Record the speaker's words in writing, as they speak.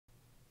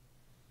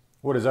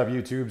What is up,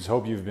 YouTubes?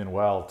 Hope you've been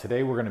well.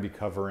 Today we're going to be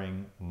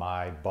covering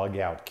my bug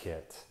out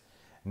kit.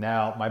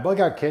 Now, my bug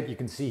out kit, you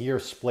can see here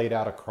splayed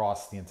out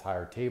across the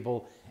entire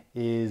table,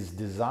 is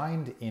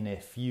designed in a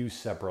few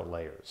separate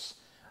layers.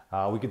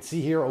 We can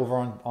see here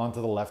over onto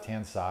the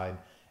left-hand side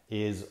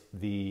is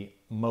the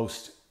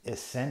most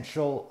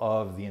essential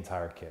of the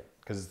entire kit.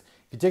 Because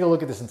if you take a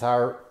look at this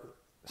entire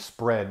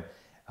spread,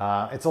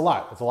 it's a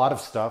lot. It's a lot of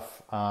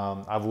stuff.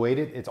 I've weighed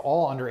it. It's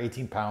all under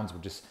 18 pounds,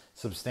 which is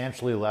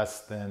substantially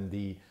less than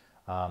the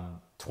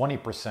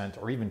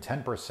 20% or even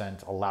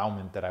 10%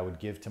 allowance that I would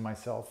give to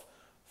myself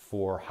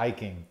for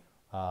hiking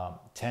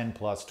 10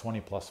 plus,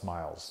 20 plus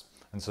miles.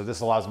 And so this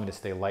allows me to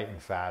stay light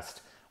and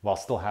fast while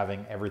still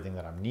having everything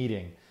that I'm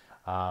needing.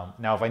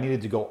 Now, if I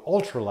needed to go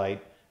ultralight,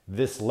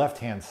 this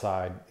left-hand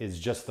side is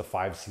just the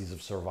 5 C's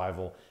of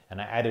survival. And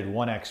I added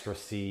one extra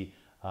C.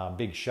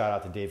 Big shout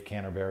out to Dave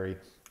Canterbury.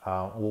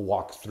 We'll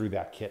walk through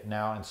that kit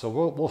now. And so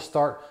we'll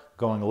start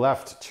going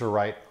left to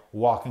right,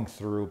 walking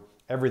through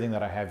everything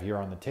that I have here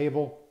on the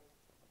table,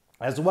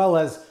 as well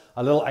as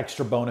a little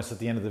extra bonus at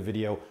the end of the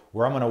video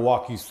where I'm going to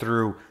walk you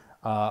through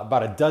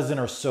about a dozen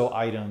or so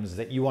items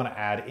that you want to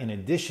add in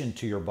addition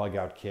to your bug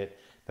out kit.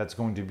 That's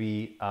going to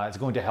be, it's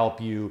going to help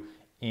you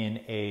in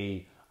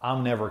a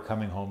I'm never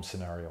coming home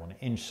scenario, an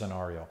inch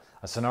scenario,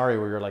 a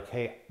scenario where you're like,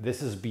 hey,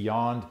 this is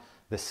beyond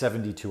the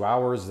 72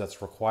 hours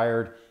that's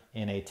required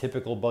in a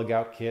typical bug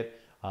out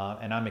kit.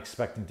 And I'm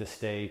expecting to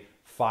stay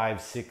 5,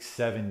 6,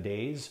 7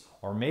 days,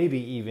 or maybe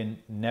even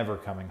never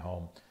coming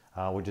home,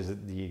 which is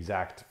the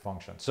exact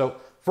function. So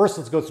first,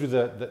 let's go through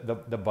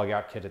the bug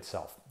out kit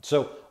itself.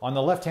 So on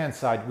the left-hand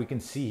side, we can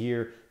see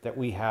here that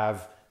we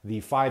have the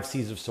 5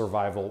 C's of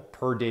survival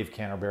per Dave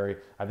Canterbury.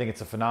 I think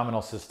it's a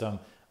phenomenal system.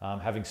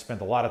 Having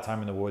spent a lot of time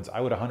in the woods, I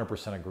would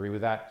 100% agree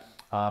with that.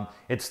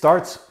 It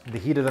starts the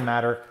heat of the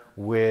matter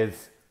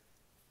with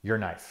your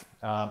knife.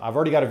 I've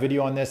already got a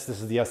video on this.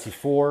 This is the Esee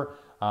 4.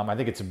 I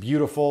think it's a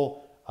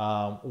beautiful,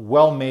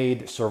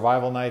 well-made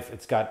survival knife.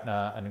 It's got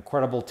an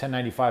incredible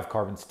 1095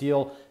 carbon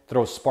steel,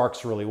 throws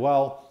sparks really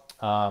well.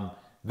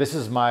 This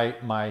is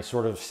my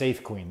sort of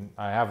safe queen.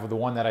 I have the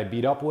one that I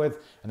beat up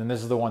with, and then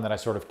this is the one that I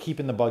sort of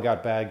keep in the bug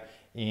out bag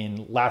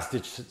in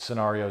last-ditch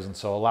scenarios, and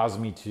so allows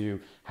me to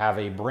have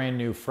a brand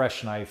new,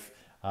 fresh knife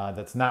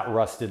that's not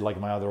rusted like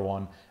my other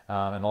one,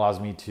 and allows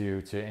me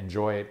to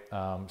enjoy it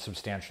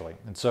substantially.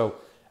 And so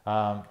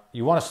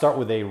you want to start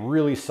with a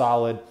really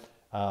solid,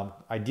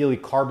 ideally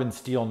carbon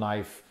steel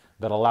knife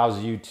that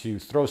allows you to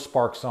throw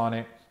sparks on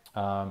it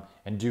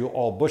and do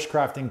all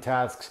bushcrafting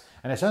tasks,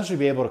 and essentially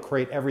be able to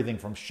create everything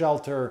from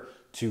shelter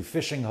to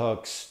fishing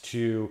hooks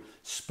to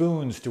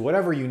spoons to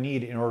whatever you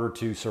need in order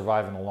to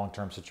survive in a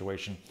long-term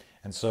situation.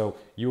 And so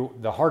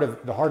the heart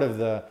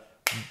of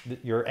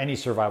your any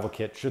survival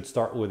kit should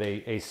start with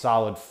a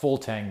solid full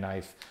tang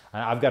knife.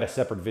 I've got a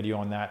separate video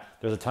on that.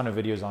 There's a ton of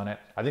videos on it.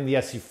 I think the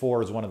Esee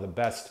 4 is one of the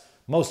best,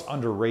 most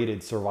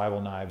underrated survival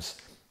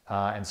knives.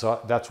 And so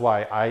that's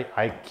why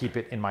I keep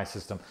it in my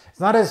system. It's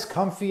not as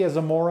comfy as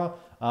a Mora.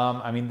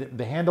 I mean,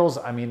 the handles,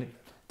 I mean,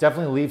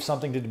 definitely leave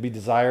something to be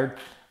desired.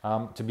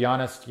 To be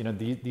honest, you know,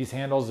 these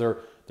handles,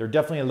 they're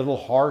definitely a little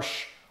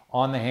harsh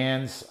on the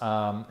hands.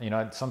 You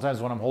know, sometimes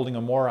when I'm holding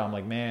a Mora, I'm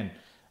like, man,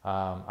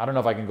 I don't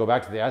know if I can go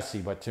back to the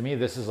Esee, but to me,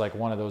 this is like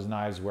one of those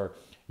knives where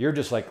you're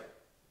just like,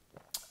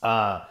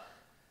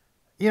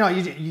 you know,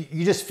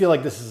 you just feel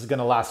like this is going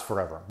to last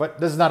forever. But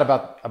this is not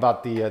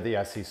about the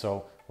Esee,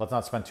 so let's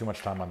not spend too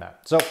much time on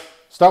that. So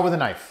start with a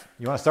knife.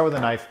 You want to start with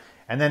a knife.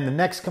 And then the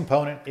next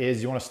component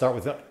is you want to start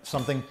with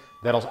something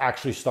that'll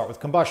actually start with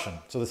combustion.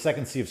 So the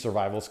second C of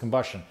survival is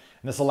combustion.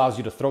 And this allows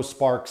you to throw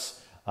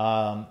sparks,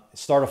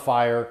 start a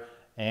fire.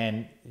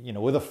 And, you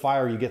know, with a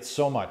fire, you get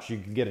so much. You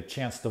can get a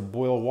chance to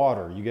boil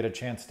water. You get a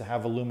chance to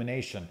have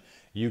illumination.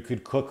 You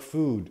could cook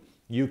food.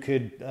 You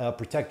could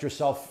protect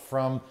yourself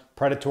from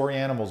predatory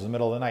animals in the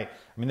middle of the night.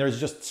 I mean, there's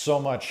just so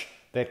much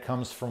that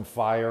comes from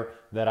fire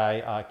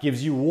that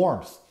gives you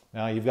warmth.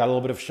 You've got a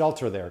little bit of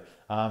shelter there.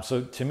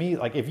 So to me,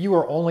 like if you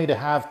were only to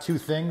have 2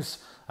 things,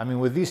 I mean,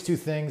 with these 2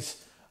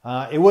 things,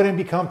 it wouldn't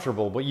be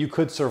comfortable, but you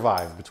could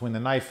survive between the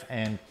knife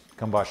and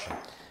combustion.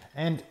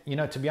 And, you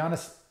know, to be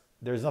honest,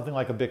 there's nothing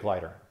like a Bic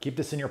lighter. Keep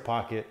this in your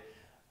pocket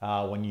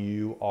when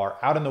you are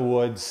out in the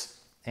woods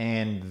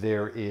and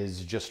there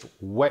is just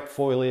wet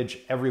foliage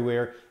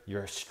everywhere.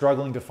 You're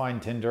struggling to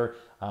find tinder.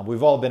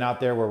 We've all been out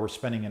there where we're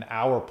spending an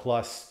hour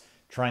plus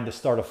trying to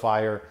start a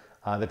fire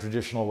the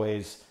traditional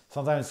ways.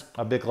 Sometimes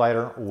a Bic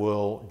lighter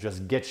will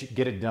just get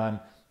it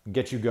done,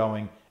 get you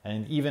going,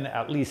 and even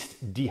at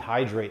least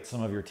dehydrate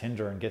some of your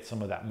tinder and get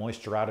some of that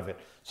moisture out of it.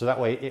 So that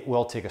way it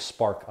will take a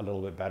spark a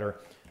little bit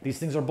better. These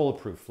things are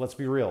bulletproof. Let's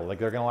be real. Like,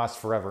 they're going to last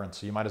forever. And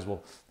so you might as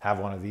well have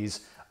one of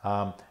these.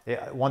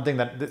 One thing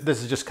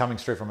this is just coming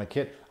straight from a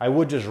kit. I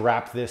would just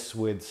wrap this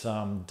with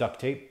some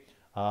duct tape,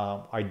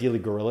 ideally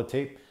Gorilla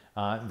tape.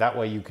 That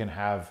way you can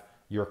have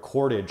your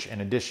cordage in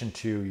addition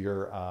to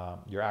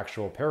your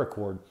actual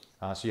paracord.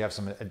 So you have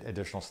some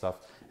additional stuff.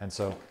 And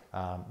so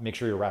make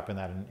sure you're wrapping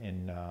that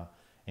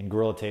in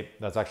Gorilla tape.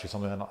 That's actually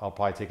something that I'll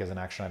probably take as an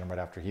action item right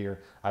after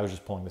here. I was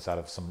just pulling this out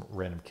of some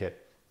random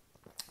kit.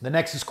 The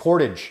next is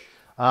cordage.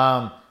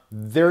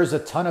 There's a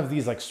ton of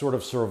these like sort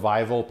of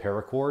survival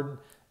paracord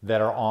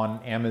that are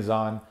on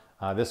Amazon.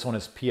 This one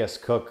is PS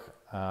Cook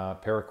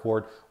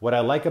paracord. What I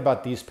like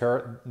about these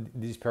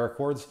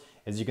paracords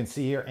is you can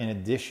see here, in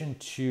addition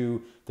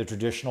to the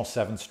traditional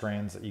 7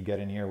 strands that you get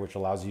in here, which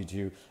allows you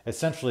to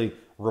essentially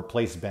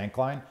replace bank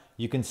line,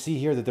 you can see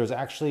here that there's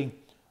actually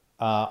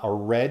a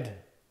red,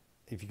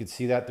 if you can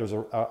see that, there's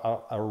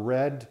a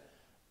red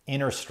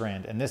inner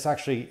strand. And this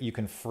actually, you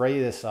can fray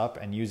this up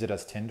and use it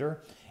as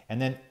tinder.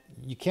 And then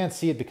you can't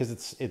see it because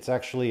it's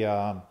actually,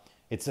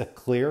 it's a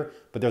clear,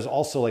 but there's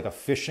also like a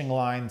fishing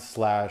line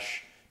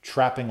 /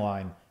 trapping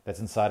line that's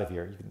inside of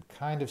here. You can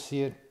kind of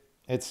see it.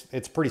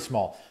 It's pretty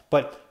small,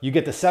 but you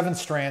get the 7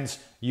 strands,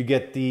 you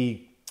get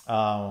the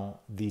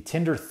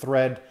tinder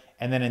thread,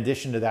 and then in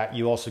addition to that,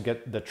 you also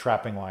get the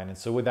trapping line. And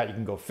so with that, you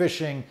can go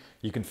fishing,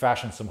 you can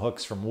fashion some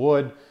hooks from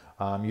wood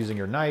using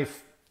your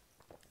knife.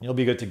 You'll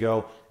be good to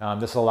go.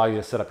 This will allow you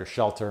to set up your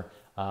shelter.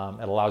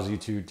 It allows you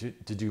to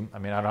do, I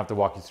mean, I don't have to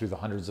walk you through the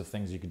hundreds of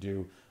things you could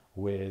do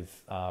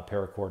with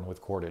paracord and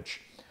with cordage.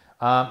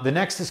 The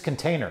next is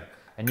container,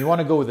 and you want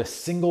to go with a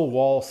single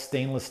wall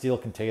stainless steel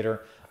container.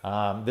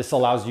 This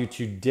allows you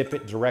to dip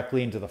it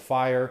directly into the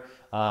fire,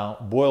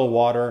 boil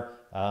water.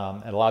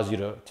 It allows you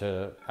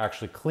to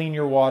actually clean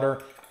your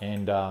water,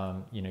 and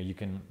you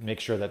can make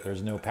sure that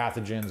there's no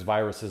pathogens,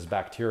 viruses,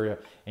 bacteria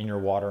in your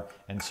water.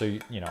 And so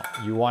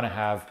you want to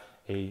have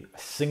a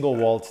single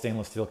walled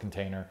stainless steel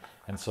container.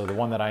 And so the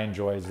one that I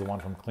enjoy is the one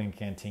from Clean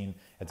Canteen.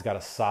 It's got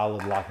a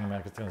solid locking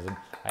mechanism.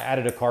 I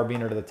added a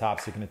carabiner to the top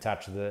so you can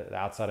attach to the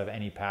outside of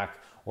any pack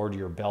or to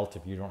your belt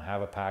if you don't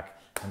have a pack.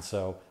 And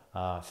so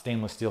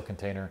stainless steel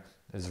container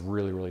is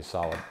really, really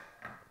solid.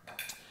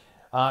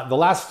 The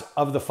last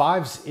of the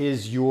 5s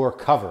is your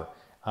cover.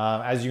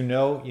 As you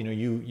know,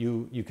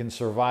 you can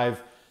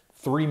survive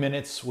 3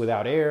 minutes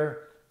without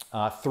air,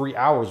 3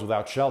 hours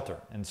without shelter.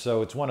 And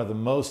so it's one of the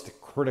most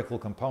critical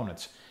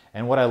components.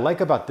 And what I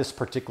like about this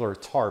particular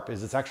tarp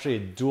is it's actually a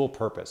dual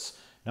purpose.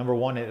 Number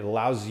one, it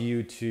allows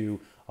you to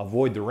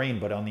avoid the rain,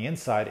 but on the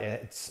inside,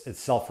 it's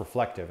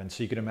self-reflective. And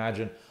so you can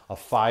imagine a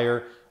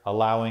fire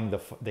allowing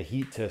the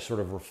heat to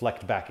sort of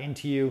reflect back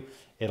into you.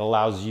 It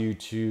allows you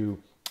to,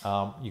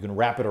 you can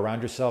wrap it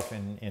around yourself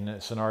in a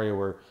scenario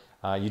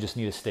where you just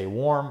need to stay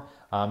warm.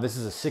 This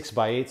is a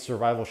 6x8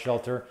 survival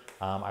shelter.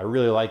 I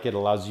really like it. It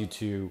allows you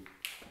to,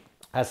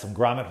 has some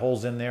grommet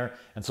holes in there.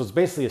 And so it's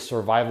basically a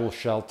survival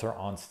shelter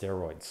on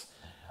steroids.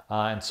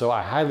 And so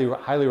I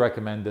highly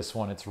recommend this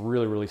one. It's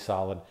really, really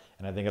solid.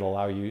 And I think it'll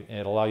allow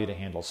you to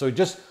handle. So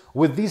just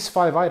with these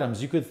 5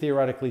 items, you could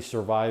theoretically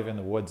survive in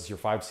the woods, your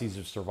 5 C's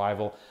of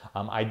survival.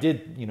 I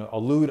did,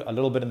 allude a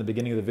little bit in the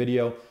beginning of the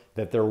video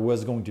that there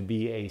was going to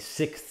be a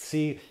 6th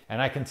C,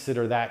 and I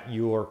consider that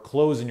your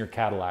clothes and your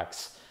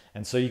Cadillacs.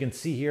 And so you can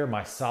see here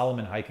my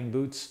Solomon hiking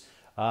boots.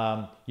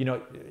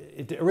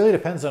 It really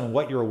depends on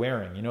what you're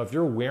wearing. If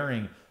you're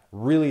wearing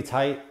really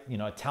tight,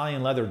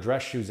 Italian leather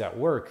dress shoes at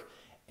work,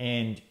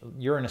 and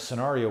you're in a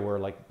scenario where,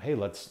 like, hey,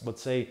 let's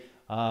say,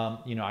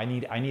 I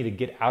need to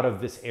get out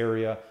of this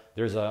area.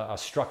 There's a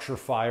structure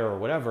fire or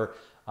whatever.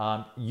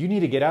 You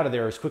need to get out of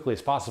there as quickly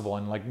as possible.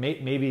 And like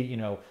maybe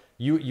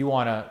you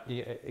want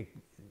to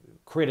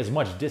create as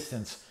much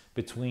distance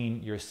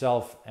between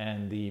yourself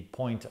and the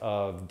point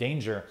of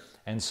danger.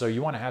 And so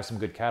you want to have some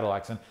good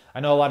Cadillacs. And I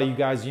know a lot of you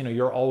guys,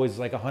 you're always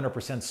like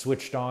 100%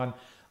 switched on.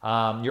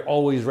 You're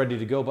always ready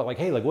to go. But like,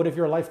 hey, like what if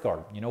you're a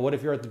lifeguard? What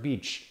if you're at the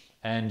beach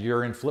and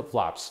you're in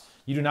flip-flops?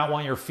 You do not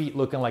want your feet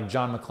looking like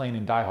John McClane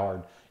in Die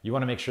Hard. You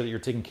want to make sure that you're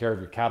taking care of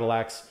your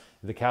Cadillacs.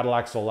 The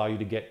Cadillacs will allow you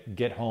to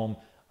get home,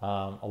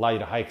 allow you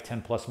to hike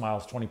 10 plus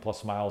miles, 20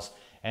 plus miles.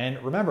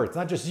 And remember, it's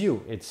not just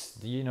you. It's,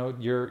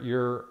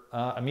 your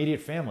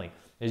immediate family.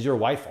 Is your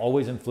wife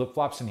always in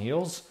flip-flops and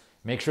heels?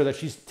 Make sure that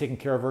she's taking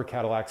care of her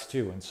Cadillacs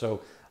too. And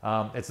so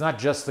it's not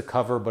just the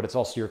cover, but it's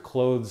also your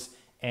clothes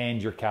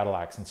and your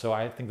Cadillacs. And so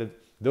I think that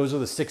those are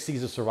the 6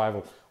 C's of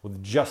survival.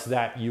 With just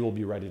that, you will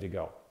be ready to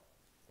go.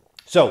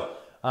 So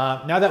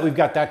now that we've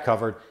got that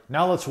covered,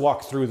 now let's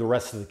walk through the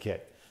rest of the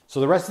kit. So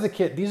the rest of the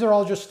kit, these are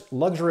all just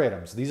luxury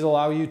items. These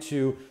allow you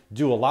to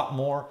do a lot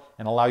more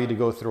and allow you to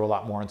go through a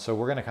lot more. And so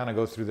we're gonna kind of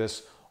go through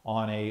this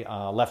on a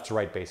left to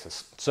right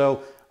basis.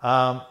 So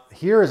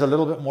here is a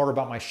little bit more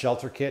about my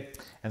shelter kit.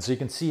 And so you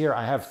can see here,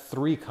 I have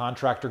 3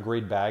 contractor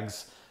grade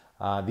bags.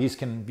 These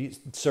can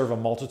serve a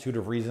multitude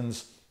of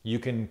reasons. You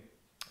can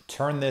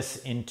turn this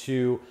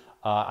into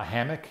a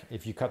hammock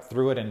if you cut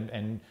through it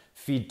and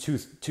feed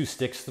two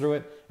sticks through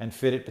it and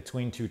fit it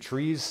between 2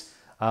 trees.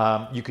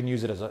 You can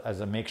use it as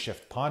a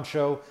makeshift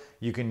poncho.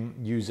 You can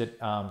use it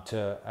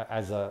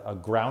as a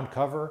ground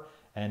cover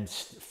and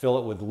fill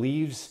it with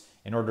leaves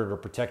in order to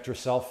protect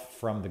yourself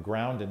from the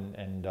ground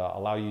and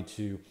allow you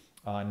to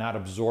not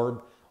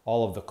absorb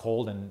all of the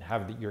cold and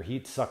have your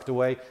heat sucked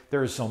away.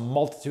 There is some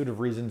multitude of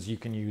reasons you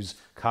can use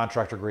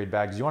contractor grade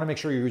bags. You want to make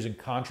sure you're using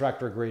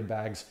contractor grade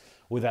bags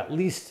with at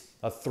least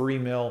a 3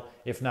 mil,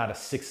 if not a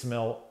 6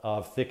 mil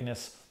of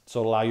thickness,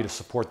 so it'll allow you to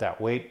support that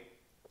weight.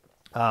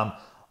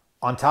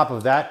 On top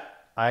of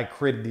that, I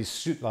created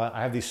these.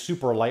 I have these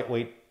super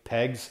lightweight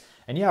pegs.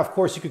 And yeah, of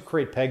course you could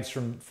create pegs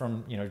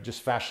from you know,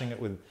 just fashioning it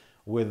with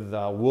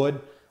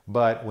wood.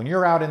 But when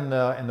you're out in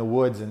the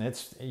woods and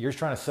you're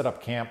trying to set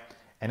up camp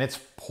and it's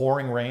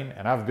pouring rain,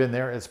 and I've been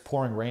there, it's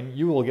pouring rain,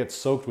 you will get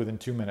soaked within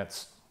 2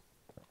 minutes.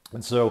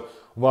 And so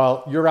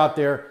while you're out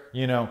there,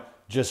 you know,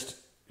 just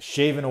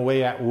shaving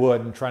away at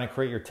wood and trying to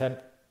create your tent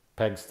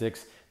peg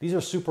sticks, these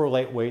are super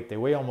lightweight. They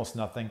weigh almost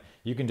nothing.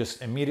 You can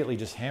just immediately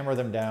just hammer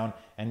them down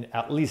and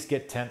at least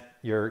get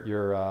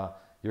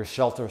your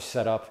shelter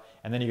set up,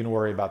 and then you can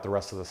worry about the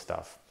rest of the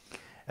stuff.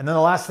 And then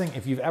the last thing,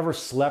 if you've ever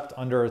slept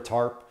under a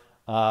tarp,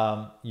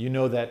 you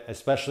know that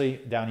especially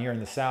down here in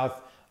the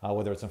South,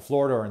 whether it's in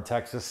Florida or in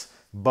Texas,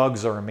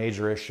 bugs are a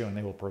major issue and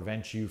they will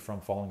prevent you from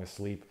falling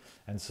asleep.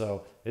 And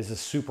so this is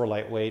super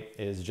lightweight.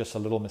 It is just a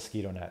little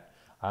mosquito net.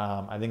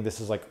 I think this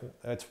is like,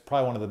 it's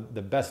probably one of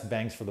the best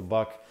bangs for the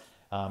buck.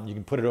 You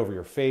can put it over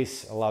your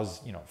face,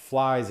 allows, you know,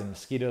 flies and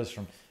mosquitoes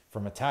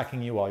from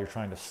attacking you while you're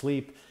trying to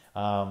sleep.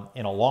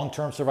 In a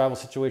long-term survival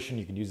situation,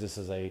 you could use this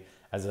as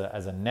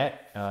a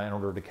net in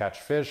order to catch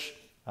fish.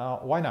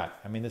 Why not?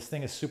 I mean, this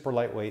thing is super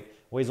lightweight,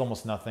 weighs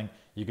almost nothing.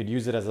 You could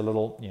use it as a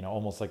little, you know,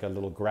 almost like a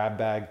little grab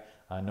bag,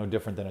 no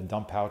different than a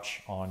dump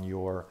pouch on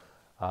your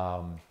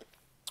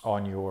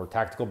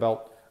tactical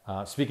belt.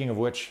 Speaking of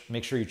which,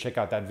 make sure you check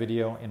out that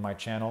video in my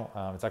channel.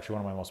 It's actually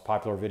one of my most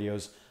popular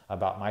videos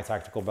about my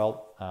tactical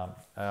belt.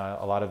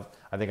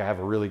 I think I have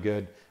a really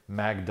good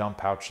mag dump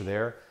pouch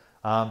there.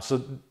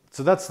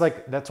 So that's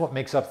what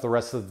makes up the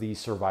rest of the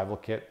survival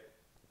kit.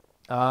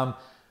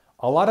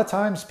 A lot of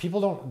times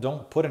people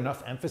don't put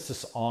enough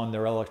emphasis on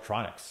their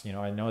electronics. You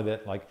know, I know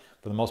that, like,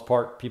 for the most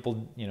part,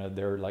 people, you know,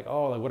 they're like,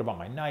 oh, like, what about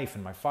my knife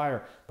and my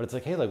fire? But it's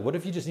like, hey, like, what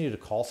if you just needed to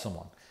call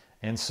someone?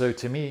 And so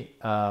to me,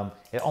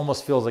 it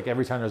almost feels like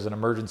every time there's an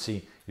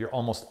emergency, you're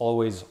almost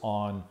always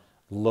on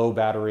low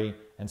battery.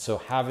 And so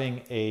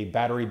having a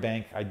battery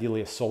bank,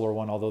 ideally a solar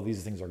one, although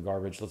these things are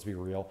garbage, let's be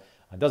real,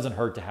 it doesn't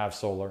hurt to have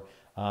solar.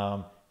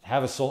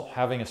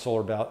 Having a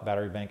solar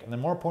battery bank, and then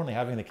more importantly,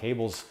 having the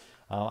cables.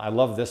 I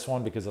love this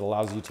one because it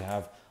allows you to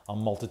have a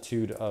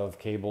multitude of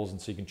cables,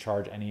 and so you can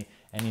charge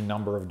any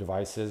number of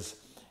devices.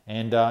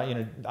 And you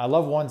know, I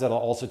love ones that'll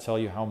also tell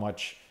you how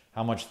much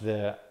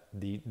the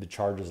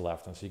charge is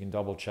left, and so you can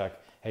double check.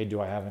 Hey,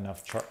 do I have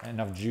enough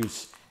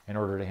juice in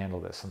order to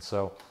handle this? And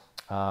so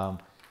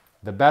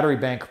the battery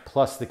bank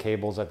plus the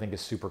cables, I think,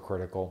 is super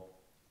critical.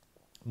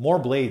 More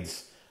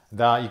blades.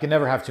 You can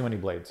never have too many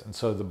blades, and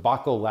so the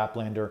Baco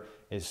Laplander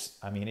is.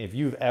 I mean, if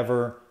you've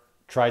ever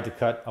tried to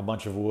cut a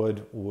bunch of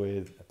wood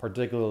with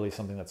particularly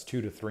something that's 2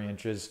 to 3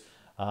 inches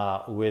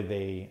with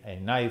a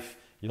knife,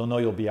 you'll know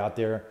you'll be out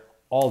there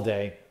all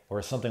day.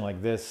 Or something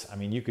like this, I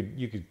mean, you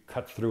could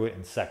cut through it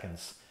in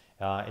seconds.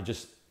 It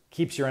just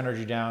keeps your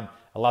energy down,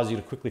 allows you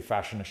to quickly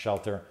fashion a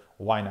shelter.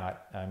 Why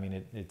not? I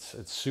mean, it's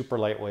super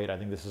lightweight. I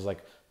think this is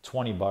like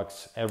 20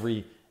 bucks.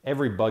 Every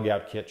bug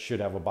out kit should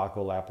have a Baco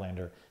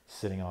Laplander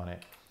sitting on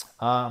it.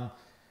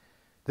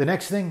 The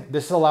next thing,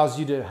 this allows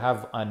you to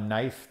have a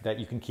knife that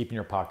you can keep in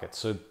your pocket.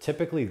 So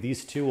typically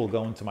these two will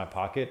go into my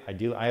pocket.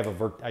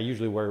 I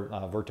usually wear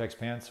Vertex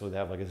pants, so they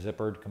have like a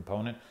zippered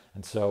component.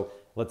 And so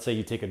let's say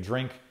you take a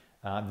drink,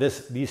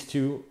 these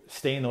two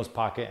stay in those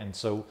pockets. And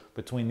so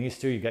between these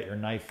two, you got your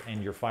knife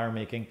and your fire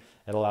making.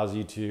 It allows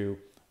you to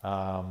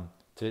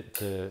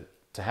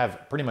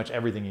have pretty much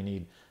everything you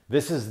need.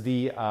 This is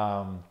the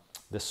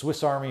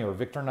Swiss Army or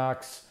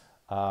Victorinox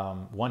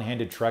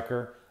one-handed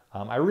Trekker.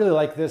 I really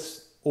like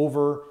this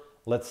over,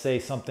 let's say,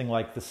 something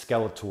like the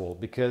Skeletool,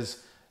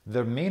 because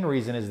the main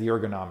reason is the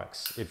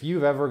ergonomics. If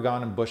you've ever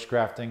gone in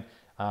bushcrafting,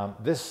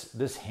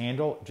 this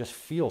handle just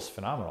feels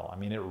phenomenal. I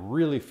mean, it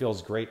really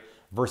feels great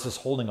versus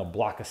holding a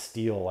block of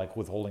steel, like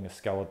with holding a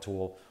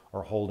Skeletool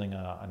or holding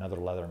another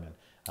Leatherman.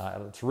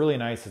 It's really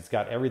nice. It's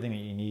got everything that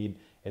you need.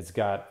 It's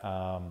got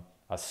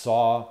a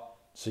saw,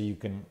 so you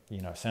can,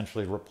 you know,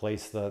 essentially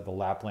replace the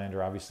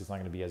Laplander. Obviously, it's not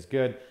going to be as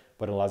good,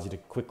 but it allows you to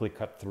quickly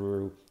cut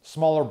through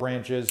smaller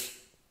branches.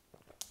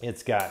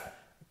 It's got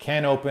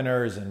can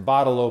openers and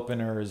bottle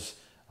openers,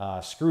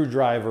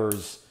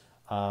 screwdrivers.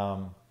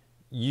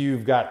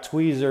 You've got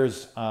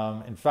tweezers.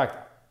 In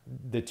fact,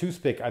 the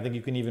toothpick, I think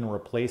you can even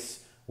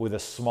replace with a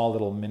small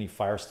little mini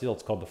fire steel.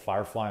 It's called the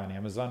Firefly on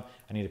Amazon.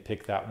 I need to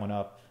pick that one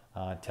up,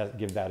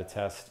 give that a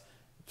test.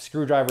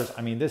 Screwdrivers,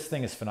 I mean, this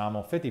thing is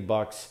phenomenal. 50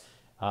 bucks.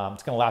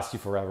 It's going to last you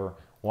forever.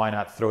 Why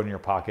not throw it in your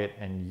pocket,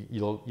 and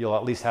you'll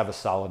at least have a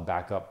solid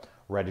backup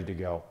ready to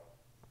go.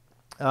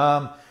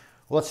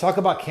 Let's talk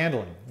about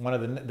candling, one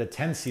of the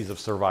 10 C's of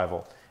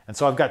survival. And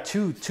so I've got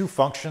two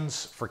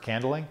functions for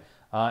candling.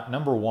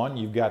 Number one,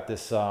 you've got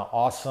this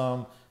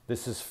awesome,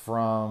 this is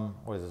from,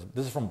 what is this?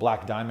 This is from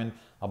Black Diamond,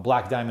 a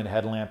Black Diamond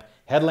headlamp.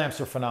 Headlamps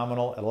are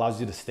phenomenal. It allows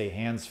you to stay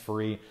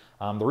hands-free.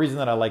 The reason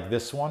that I like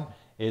this one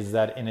is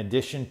that in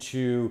addition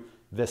to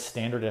this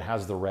standard, it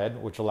has the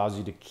red, which allows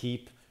you to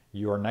keep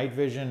your night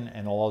vision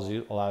and allows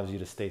you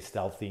to stay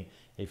stealthy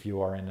if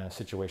you are in a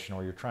situation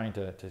where you're trying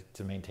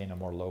to maintain a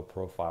more low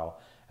profile.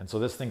 And so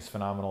this thing's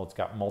phenomenal. It's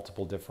got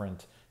multiple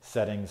different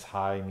settings,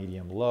 high,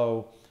 medium,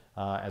 low,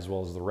 as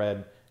well as the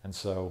red. And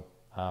so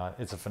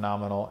It's a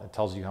phenomenal. It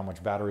tells you how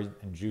much battery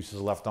and juice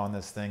is left on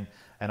this thing.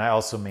 And I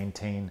also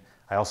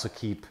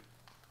keep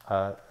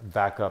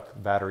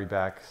backup battery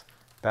packs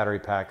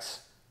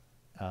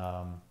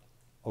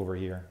over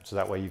here, so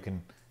that way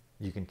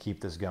you can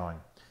keep this going.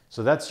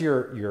 So that's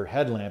your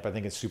headlamp. I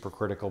think it's super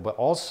critical, but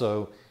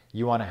also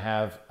you want to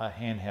have a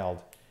handheld.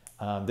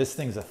 This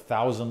thing's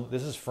 1,000.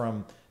 This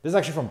is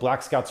actually from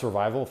Black Scout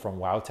Survival from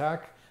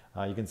WowTac.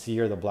 You can see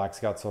here the Black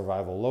Scout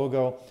Survival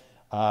logo.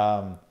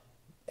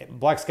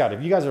 Black Scout,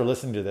 if you guys are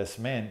listening to this,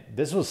 man,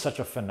 this was such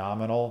a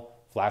phenomenal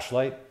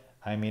flashlight.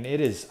 I mean,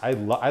 it is. I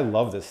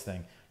love this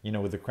thing. You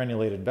know, with the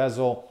crenulated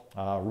bezel,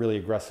 really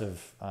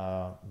aggressive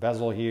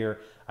bezel here.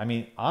 I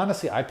mean,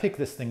 honestly, I picked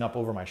this thing up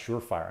over my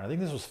Surefire, and I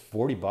think this was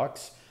 40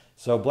 bucks.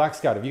 So Black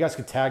Scout, if you guys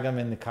could tag them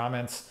in the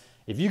comments,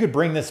 if you could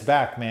bring this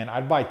back, man,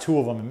 I'd buy 2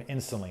 of them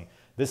instantly.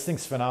 This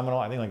thing's phenomenal.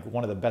 I think like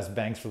one of the best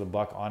bangs for the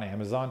buck on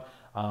Amazon.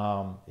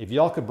 If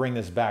y'all could bring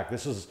this back,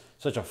 this is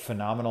such a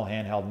phenomenal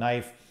handheld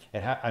knife.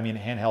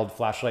 Handheld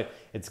flashlight.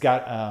 It's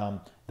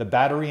got the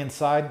battery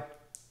inside.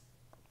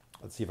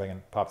 Let's see if I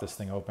can pop this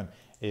thing open.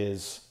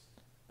 Is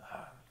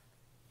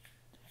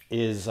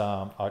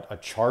from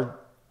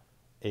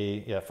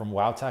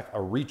WowTac, a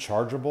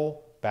rechargeable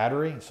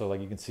battery. So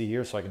like you can see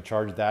here, so I can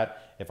charge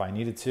that if I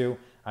needed to.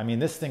 I mean,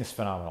 this thing's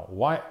phenomenal.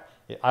 Why?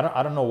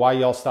 I don't know why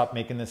y'all stopped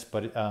making this,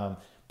 but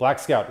Black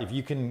Scout, if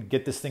you can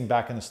get this thing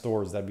back in the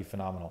stores, that'd be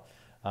phenomenal.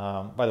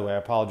 By the way, I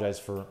apologize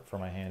for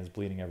my hands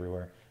bleeding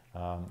everywhere.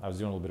 I was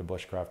doing a little bit of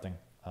bushcrafting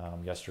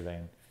yesterday,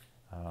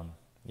 and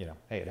you know,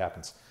 hey, it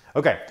happens.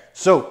 Okay,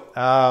 so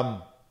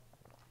the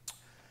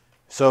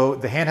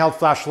handheld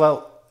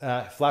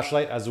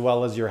flashlight as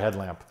well as your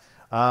headlamp.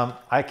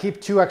 I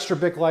keep 2 extra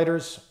Bic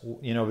lighters,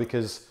 you know,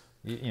 because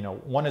you know,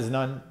 1 is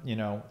none, you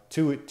know,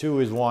 two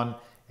is 1,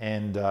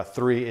 and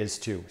 3 is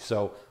 2.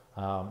 So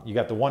you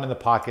got the 1 in the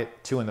pocket,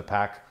 2 in the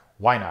pack.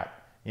 Why not?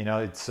 You know,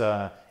 it's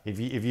if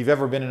you've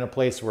ever been in a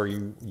place where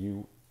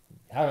you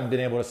haven't been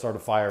able to start a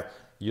fire,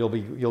 you'll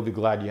be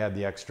glad you had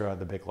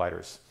the Bic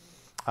lighters.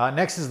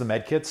 Next is the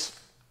med kits.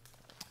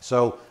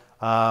 So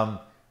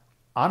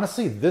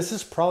honestly, this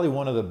is probably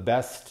one of the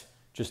best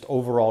just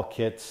overall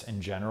kits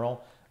in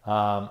general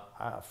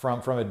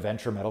from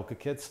Adventure Medical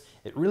Kits.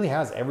 It really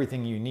has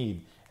everything you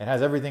need. It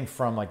has everything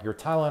from like your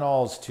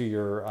Tylenols to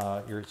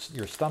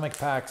your stomach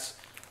packs.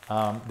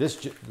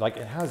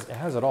 It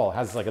has it all. It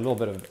has like a little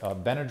bit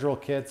of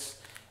Benadryl kits.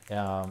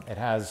 It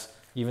has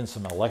even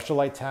some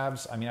electrolyte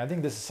tabs. I mean, I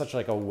think this is such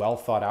like a well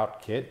thought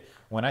out kit.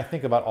 When I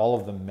think about all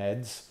of the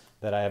meds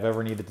that I have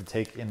ever needed to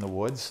take in the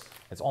woods,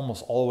 it's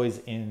almost always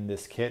in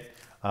this kit.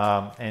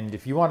 And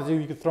if you want to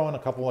you could throw in a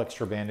couple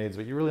extra Band-Aids,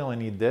 but you really only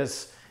need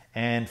this.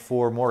 And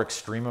for more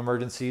extreme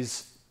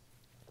emergencies,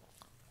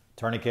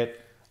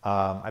 tourniquet.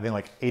 I think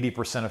like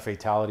 80% of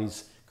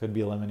fatalities could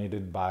be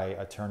eliminated by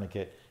a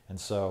tourniquet. And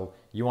so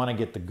you want to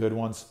get the good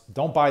ones.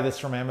 Don't buy this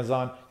from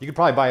Amazon. You could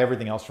probably buy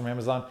everything else from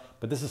Amazon,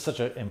 but this is such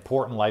an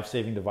important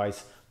life-saving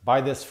device.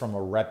 Buy this from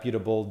a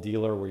reputable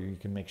dealer where you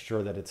can make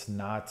sure that it's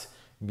not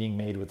being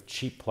made with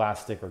cheap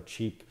plastic or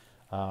cheap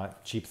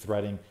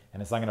threading,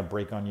 and it's not going to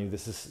break on you.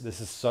 This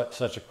is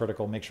such a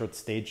critical. Make sure it's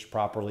staged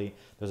properly.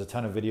 There's a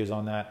ton of videos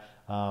on that.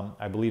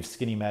 I believe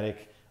Skinny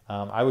Medic.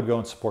 I would go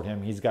and support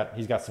him. He's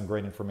got some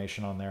great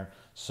information on there.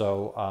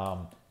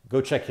 So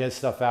go check his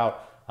stuff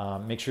out.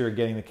 Make sure you're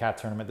getting the cat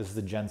tournament. This is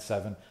the Gen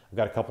 7. I've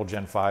got a couple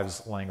Gen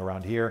 5s laying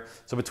around here.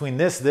 So between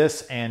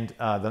this, and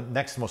the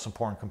next most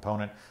important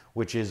component,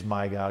 which is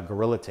my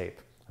Gorilla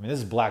Tape. I mean, this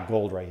is black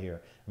gold right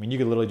here. I mean, you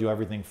could literally do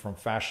everything from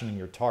fashioning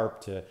your tarp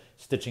to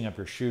stitching up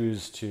your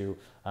shoes to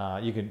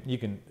you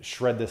can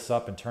shred this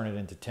up and turn it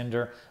into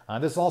tinder.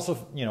 This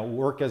also, you know,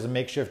 work as a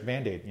makeshift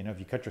Band-Aid. You know, if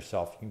you cut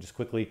yourself, you can just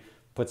quickly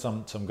put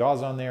some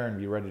gauze on there and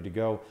be ready to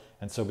go.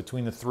 And so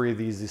between the 3 of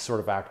these sort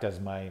of act as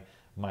my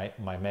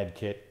med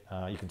kit.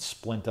 You can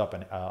splint up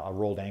a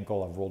rolled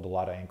ankle. I've rolled a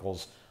lot of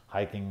ankles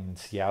hiking in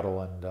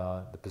Seattle and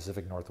the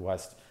Pacific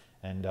Northwest.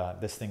 And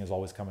this thing has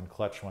always come in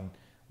clutch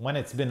when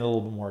it's been a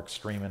little bit more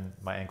extreme and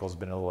my ankle's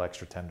been a little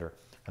extra tender.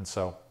 And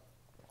so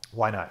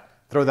why not?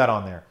 Throw that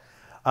on there.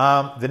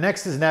 The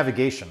next is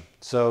navigation.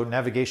 So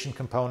navigation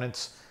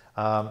components.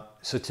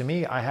 So to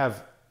me, I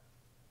have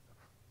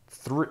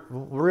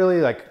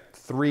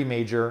three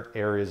major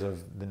areas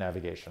of the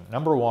navigation.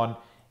 Number 1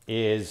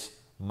 is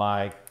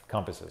my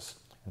compasses.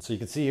 And so you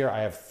can see here, I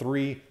have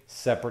 3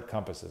 separate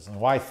compasses. And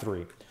why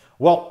 3?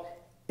 Well,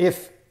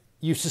 if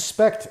you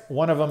suspect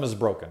one of them is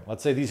broken,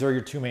 let's say these are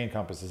your 2 main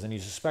compasses, and you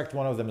suspect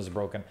one of them is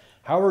broken,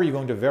 how are you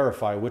going to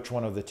verify which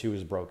one of the 2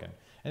 is broken?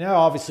 And now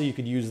obviously you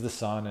could use the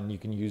sun, and you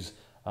can use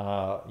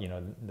you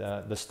know,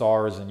 the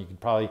stars, and you could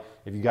probably,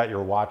 if you got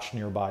your watch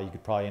nearby, you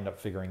could probably end up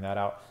figuring that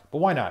out. But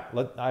why not?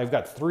 I've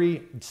got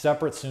 3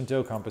 separate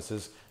Suunto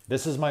compasses.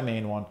 This is my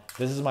main one,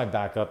 this is my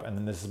backup, and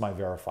then this is my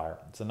verifier.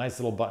 It's a nice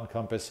little button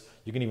compass.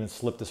 You can even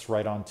slip this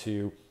right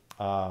onto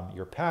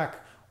your pack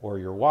or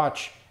your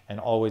watch and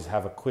always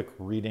have a quick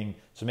reading.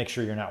 So make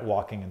sure you're not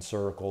walking in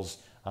circles.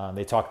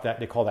 They call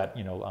that,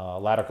 you know,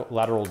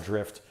 lateral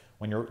drift,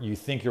 when you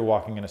think you're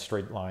walking in a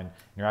straight line,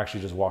 and you're actually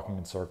just walking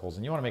in circles,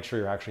 and you want to make sure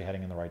you're actually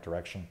heading in the right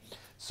direction.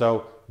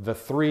 So the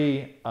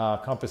three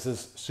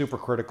compasses, super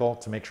critical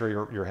to make sure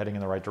you're heading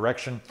in the right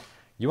direction.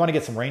 You want to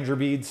get some ranger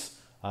beads.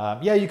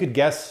 Yeah, you could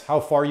guess how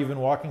far you've been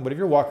walking, but if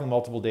you're walking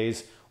multiple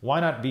days, why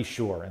not be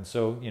sure? And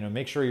so,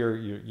 make sure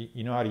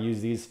you know how to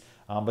use these.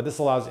 But this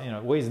allows,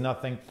 it weighs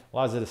nothing,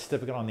 allows you to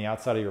stick it on the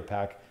outside of your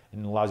pack,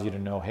 and allows you to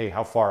know, hey,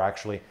 how far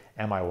actually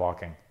am I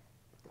walking?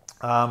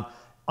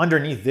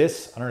 Underneath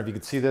this, I don't know if you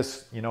could see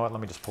this. You know what?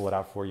 Let me just pull it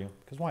out for you,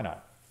 because why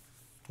not?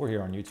 We're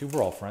here on YouTube.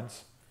 We're all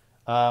friends.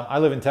 I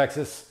live in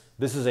Texas.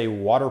 This is a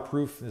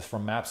waterproof, this is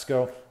from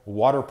Mapsco,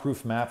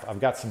 waterproof map. I've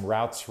got some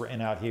routes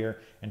written out here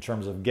in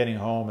terms of getting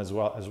home as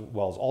well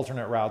as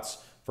alternate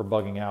routes for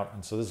bugging out.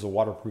 And so this is a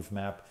waterproof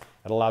map.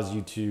 It allows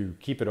you to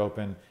keep it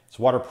open. It's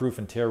waterproof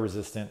and tear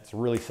resistant. It's a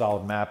really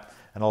solid map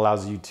and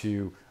allows you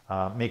to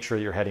make sure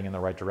you're heading in the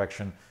right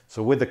direction.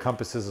 So with the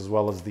compasses as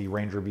well as the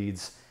ranger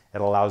beads,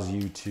 it allows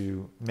you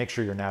to make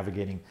sure you're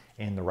navigating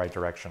in the right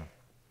direction.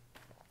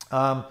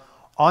 On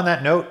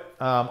that note,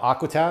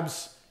 aqua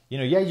tabs.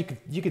 Yeah,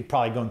 you could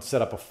probably go and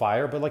set up a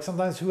fire, but like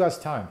sometimes who has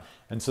time?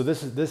 And so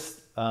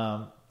this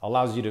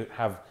allows you to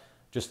have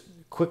just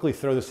quickly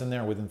throw this in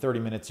there. Within 30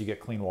 minutes, you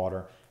get clean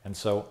water. And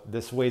so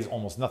this weighs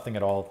almost nothing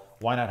at all.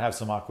 Why not have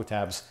some aqua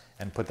tabs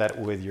and put that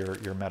with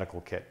your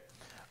medical kit?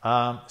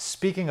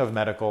 Speaking of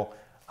medical,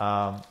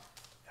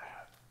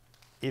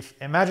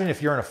 imagine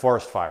if you're in a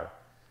forest fire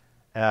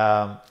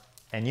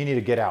and you need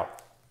to get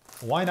out.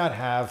 Why not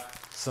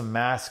have some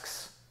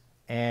masks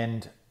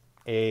and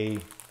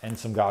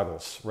some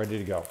goggles ready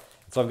to go?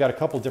 So I've got a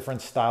couple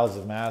different styles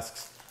of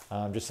masks,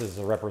 just as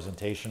a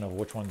representation of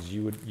which ones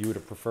you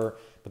would prefer.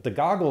 But the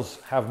goggles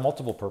have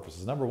multiple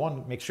purposes. Number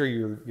one, make sure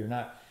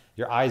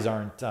your eyes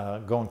aren't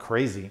going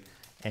crazy,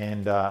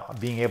 and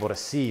being able to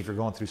see if you're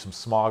going through some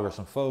smog or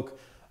some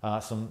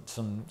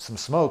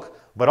smoke.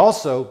 But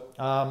also,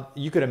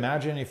 you could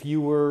imagine if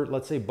you were,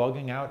 let's say,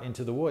 bugging out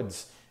into the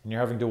woods and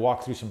you're having to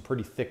walk through some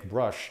pretty thick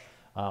brush.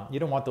 You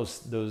don't want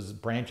those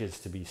branches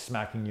to be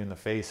smacking you in the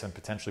face and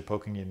potentially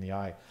poking you in the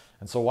eye.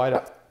 And so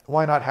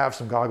why not have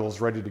some goggles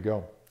ready to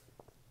go?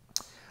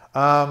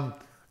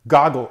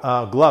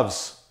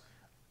 Gloves.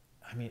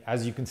 I mean,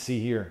 as you can see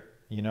here,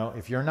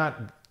 if you're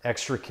not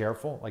extra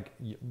careful, like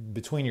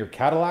between your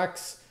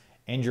Cadillacs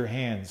and your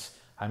hands,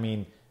 I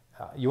mean,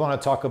 you want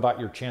to talk about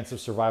your chance of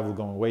survival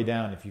going way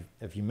down.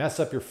 If you mess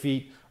up your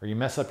feet or you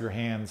mess up your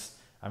hands,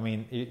 I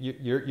mean,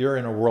 you're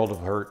in a world of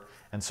hurt.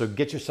 And so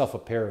get yourself a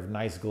pair of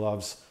nice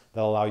gloves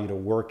that allow you to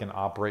work and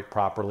operate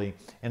properly.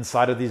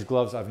 Inside of these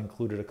gloves, I've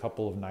included a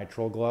couple of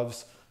nitrile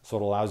gloves. So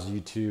it allows you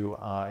to,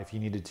 if you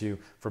needed to,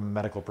 from a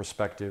medical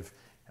perspective,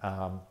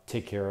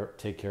 take care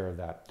of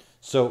that.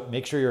 So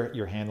make sure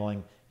you're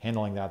handling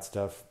that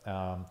stuff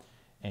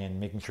and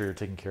making sure you're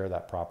taking care of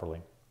that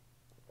properly.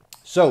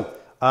 So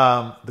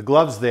the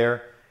gloves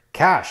there.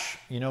 Cash,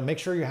 make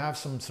sure you have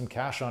some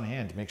cash on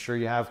hand. Make sure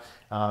you have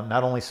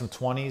not only some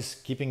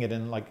 20s, keeping it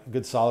in like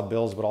good solid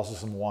bills, but also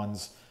some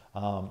ones.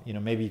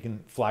 Maybe you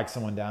can flag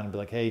someone down and be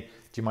like, hey, do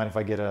you mind if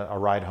I get a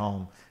ride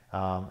home?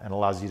 And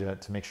allows you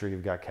to make sure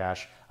you've got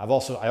cash. I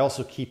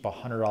also keep a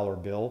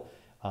 $100 bill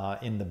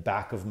in the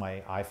back of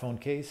my iPhone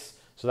case.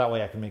 So that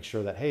way I can make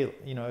sure that, hey,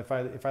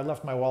 if I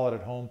left my wallet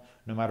at home,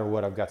 no matter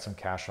what, I've got some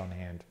cash on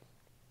hand.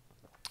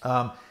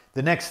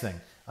 The next thing,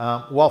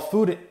 while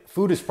food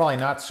is probably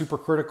not super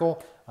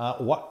critical,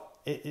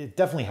 it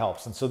definitely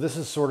helps. And so this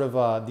is sort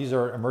of, these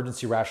are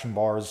emergency ration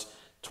bars,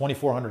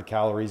 2,400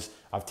 calories.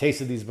 I've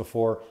tasted these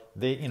before.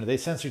 They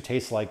essentially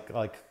taste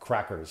like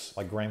crackers,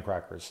 like graham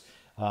crackers.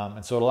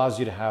 And so it allows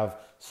you to have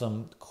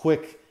some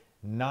quick,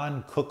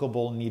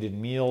 non-cookable needed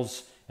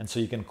meals. And so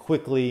you can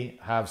quickly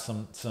have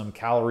some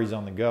calories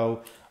on the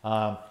go.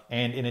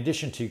 And in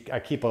addition to, I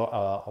keep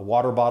a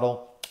water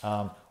bottle.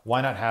 Why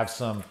not have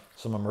some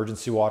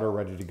emergency water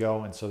ready to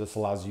go? And so this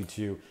allows you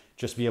to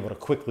just be able to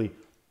quickly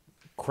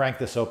crank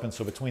this open.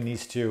 So between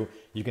these two,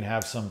 you can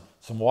have some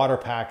water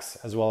packs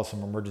as well as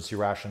some emergency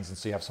rations. And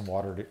so you have some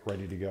water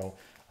ready to go.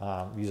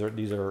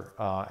 These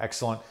are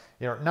excellent.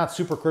 Not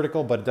super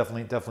critical, but it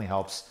definitely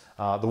helps.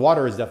 The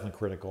water is definitely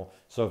critical.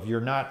 So if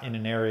you're not in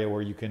an area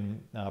where you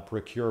can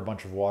procure a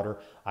bunch of water,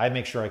 I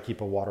make sure I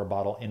keep a water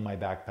bottle in my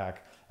backpack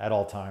at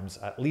all times,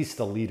 at least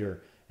a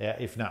liter,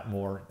 if not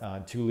more,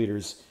 2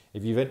 liters.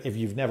 If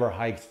you've never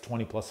hiked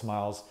 20 plus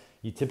miles,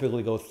 you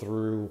typically go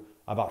through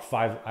about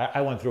 5.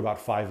 I went through about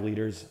 5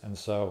 liters. And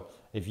so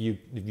if you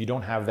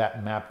don't have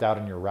that mapped out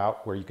in your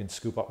route where you can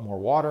scoop up more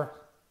water,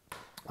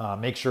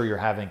 make sure you're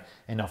having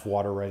enough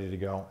water ready to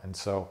go. And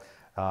so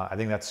I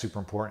think that's super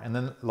important. And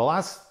then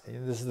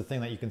this is the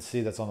thing that you can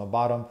see that's on the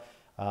bottom.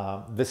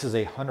 This is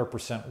a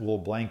 100% wool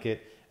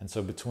blanket. And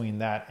so between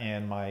that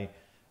and my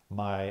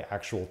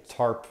actual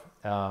tarp,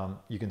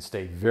 you can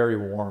stay very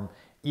warm.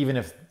 Even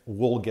if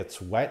wool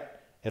gets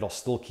wet, it'll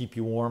still keep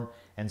you warm.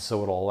 And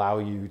so it'll allow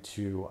you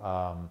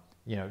to,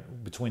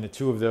 between the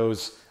two of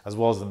those, as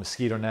well as the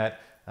mosquito net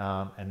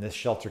and this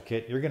shelter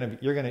kit, you're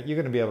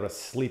gonna be able to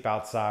sleep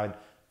outside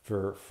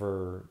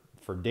for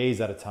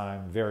days at a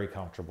time, very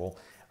comfortable.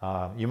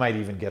 You might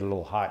even get a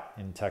little hot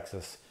in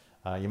Texas.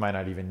 You might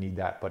not even need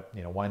that, but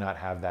why not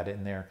have that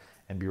in there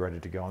and be ready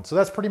to go? And so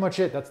that's pretty much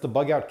it. That's the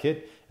bug out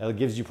kit. It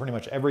gives you pretty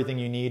much everything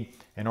you need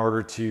in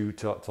order to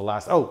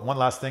last. Oh, one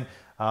last thing.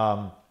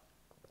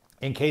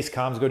 In case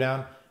comms go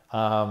down,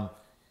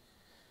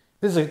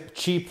 this is a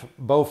cheap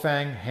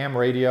Bofang ham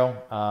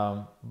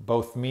radio.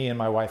 Both me and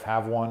my wife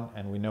have one,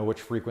 and we know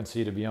which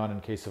frequency to be on in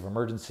case of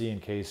emergency. In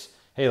case,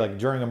 hey, like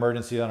during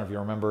emergency, I don't know if you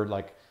remember,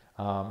 like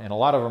in a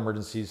lot of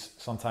emergencies,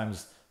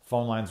 sometimes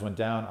phone lines went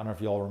down. I don't know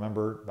if you all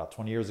remember about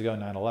 20 years ago,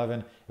 9/11,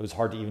 it was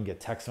hard to even get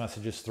text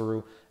messages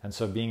through. And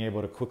so being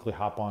able to quickly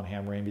hop on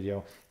ham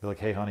radio, you're like,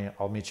 hey honey,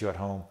 I'll meet you at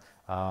home,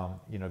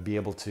 be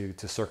able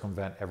to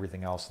circumvent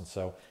everything else. And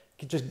so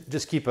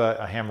just keep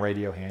a ham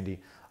radio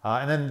handy.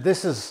 And then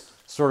this is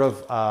sort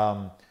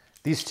of,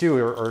 these two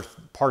are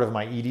part of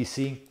my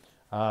EDC.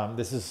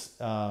 This is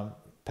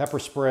pepper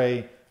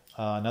spray,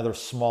 another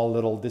small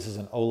little, this is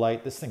an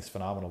Olight. This thing's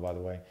phenomenal, by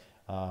the way.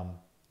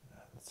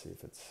 Let's see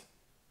if it's,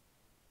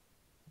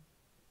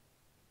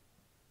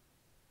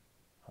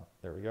 oh,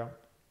 there we go.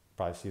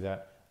 Probably see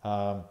that.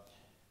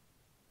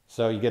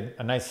 So you get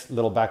a nice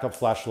little backup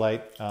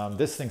flashlight.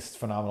 This thing's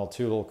phenomenal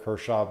too, a little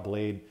Kershaw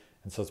blade.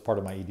 And so it's part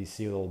of my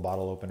EDC, a little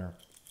bottle opener.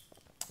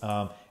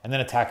 And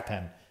then a tack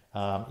pen.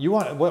 You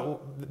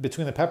want,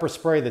 between the pepper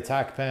spray, the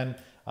tack pen,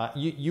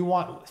 you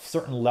want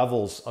certain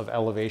levels of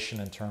elevation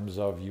in terms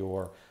of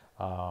your,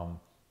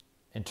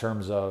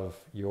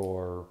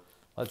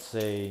 let's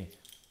say,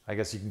 I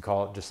guess you can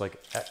call it just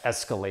like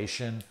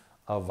escalation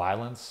of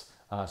violence.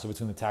 So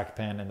between the tack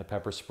pen and the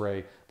pepper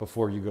spray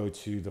before you go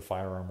to the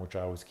firearm, which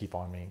I always keep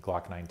on me,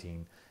 Glock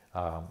 19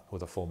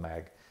 with a full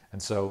mag.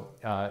 And so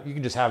you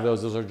can just have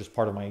those. Those are just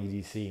part of my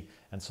EDC.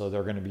 And so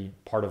they're going to be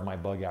part of my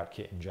bug out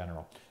kit in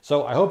general.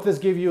 So I hope this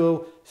gave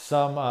you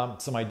some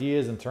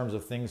ideas in terms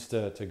of things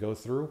to go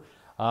through.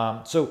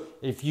 So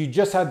if you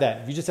just had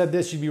that, if you just had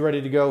this, you'd be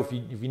ready to go. If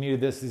you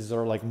needed this, these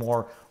are like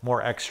more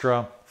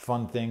extra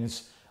fun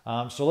things.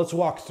 So let's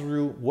walk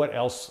through what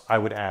else I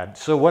would add.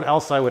 So what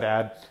else I would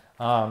add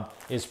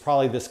is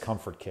probably this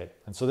comfort kit.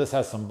 And so this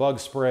has some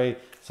bug spray,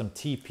 some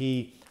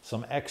TP,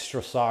 some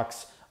extra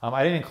socks.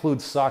 I didn't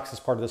include socks as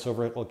part of this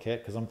overall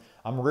kit because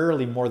I'm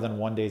rarely more than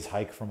one day's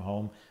hike from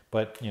home,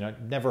 but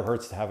it never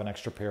hurts to have an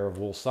extra pair of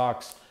wool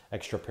socks,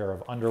 extra pair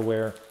of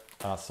underwear,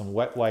 some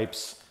wet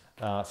wipes,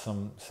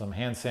 some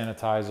hand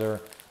sanitizer.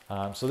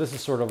 So this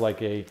is sort of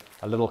like a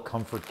little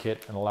comfort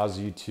kit and allows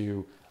you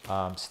to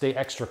stay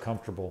extra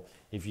comfortable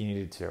if you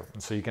needed to.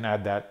 And so you can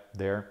add that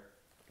there.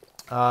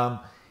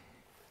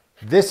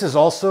 This is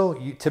also,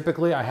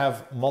 typically I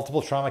have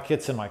multiple trauma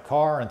kits in my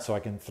car, and so I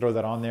can throw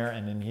that on there.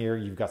 And in here,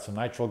 you've got some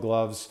nitrile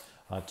gloves,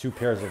 2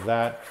 pairs of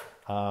that.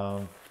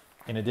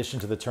 In addition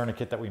to the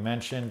tourniquet that we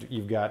mentioned,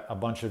 you've got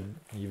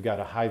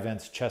a high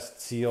vents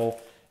chest seal.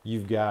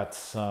 You've got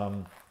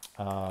some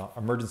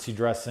emergency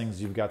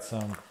dressings. You've got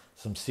some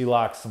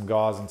Celox, some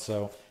gauze. And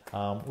so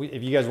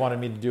if you guys wanted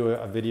me to do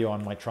a video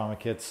on my trauma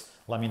kits,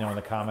 let me know in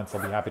the comments.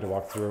 I'll be happy to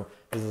walk through.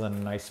 This is a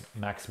nice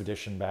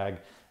Maxpedition bag.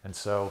 And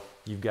so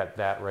you've got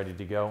that ready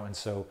to go. And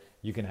so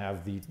you can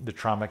have the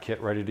trauma kit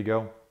ready to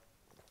go.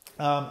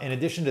 In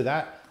addition to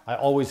that, I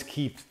always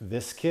keep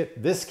this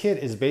kit. This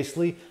kit is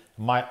basically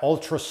my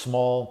ultra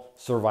small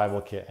survival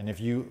kit. And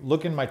if you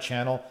look in my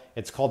channel,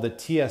 it's called the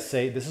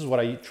TSA. This is what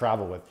I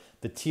travel with,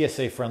 the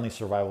TSA friendly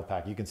survival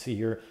pack. You can see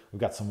here,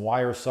 we've got some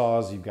wire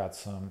saws, you've got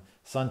some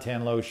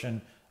suntan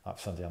lotion,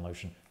 some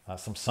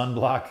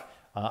sunblock,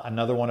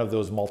 another one of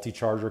those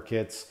multi-charger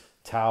kits,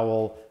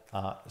 towel,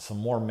 some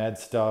more med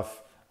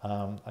stuff,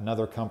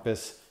 another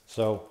compass.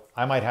 So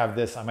I might have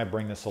this, I might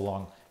bring this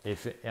along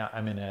if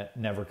I'm in a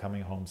never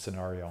coming home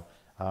scenario.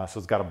 So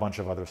it's got a bunch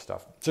of other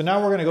stuff. So now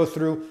we're going to go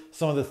through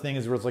some of the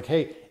things where it's like,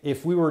 hey,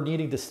 if we were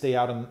needing to stay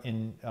out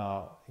in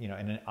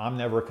an I'm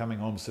never coming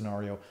home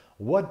scenario,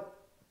 what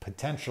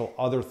potential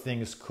other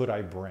things could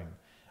I bring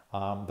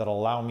that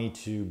allow me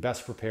to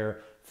best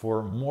prepare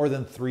for more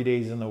than 3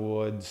 days in the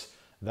woods,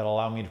 that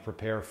allow me to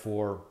prepare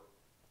for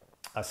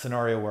a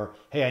scenario where,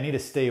 hey, I need to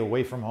stay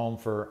away from home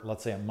for,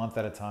 let's say, a month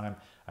at a time.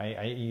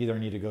 I either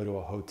need to go to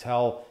a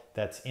hotel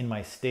that's in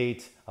my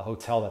state, a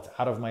hotel that's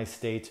out of my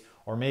state,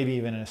 or maybe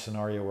even in a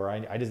scenario where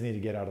I just need to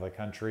get out of the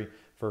country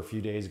for a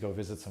few days, go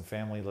visit some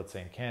family, let's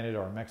say in Canada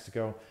or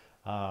Mexico,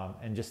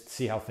 and just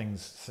see how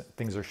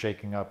things are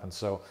shaking up. And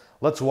so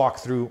let's walk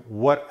through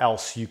what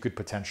else you could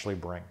potentially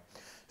bring.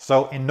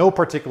 So in no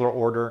particular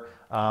order,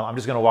 I'm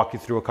just going to walk you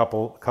through a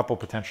couple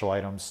potential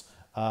items.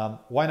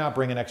 Why not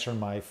bring an extra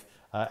knife,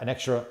 an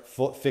extra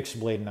fixed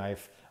blade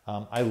knife?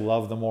 I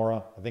love the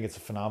Mora. I think it's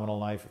a phenomenal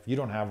knife. If you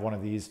don't have one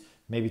of these,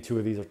 maybe 2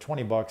 of these are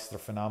 20 bucks. They're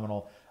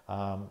phenomenal.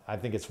 I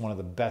think it's one of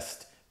the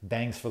best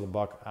bangs for the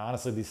buck.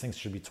 Honestly, these things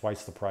should be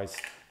twice the price.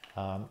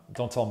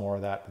 Don't tell Mora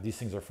that, but these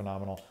things are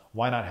phenomenal.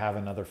 Why not have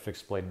another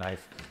fixed blade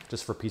knife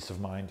just for peace of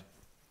mind?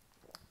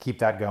 Keep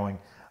that going.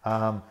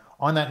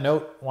 On that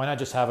note, why not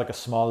just have like a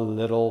small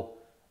little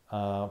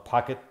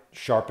pocket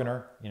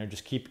sharpener?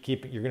 Just keep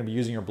you're going to be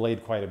using your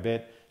blade quite a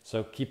bit.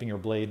 So keeping your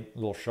blade a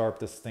little sharp.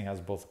 This thing has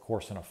both a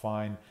coarse and a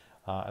fine,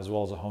 as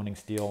well as a honing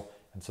steel.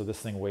 And so this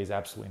thing weighs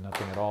absolutely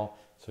nothing at all.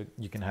 So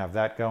you can have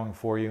that going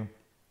for you.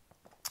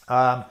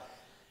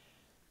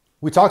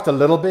 We talked a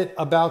little bit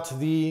about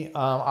the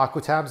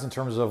AquaTabs in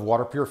terms of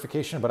water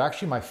purification, but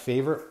actually my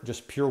favorite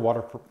just pure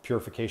water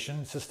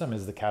purification system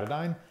is the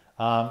Katadyn.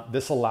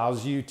 This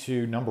allows you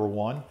to, number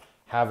one,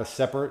 have a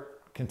separate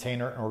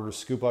container in order to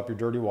scoop up your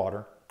dirty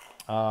water.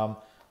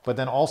 But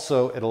then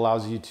also it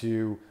allows you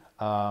to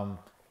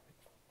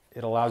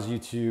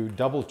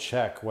double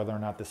check whether or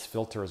not this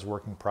filter is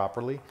working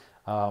properly.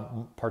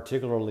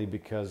 Particularly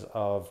because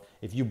of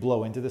if you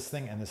blow into this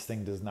thing and this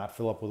thing does not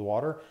fill up with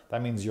water,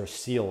 that means your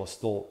seal is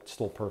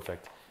still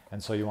perfect.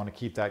 And so you want to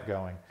keep that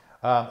going.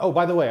 Oh,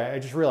 by the way, I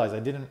just realized I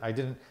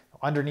didn't,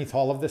 underneath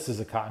all of this is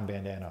a cotton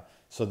bandana.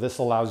 So this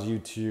allows you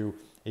to,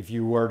 if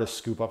you were to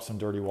scoop up some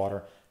dirty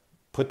water,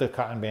 put the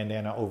cotton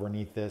bandana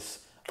underneath this,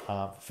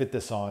 fit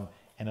this on,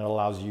 and it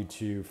allows you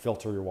to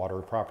filter your water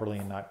properly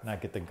and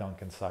not get the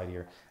gunk inside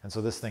here. And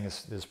so this thing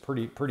is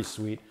pretty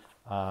sweet.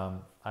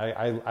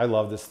 I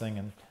love this thing,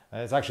 and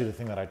it's actually the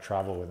thing that I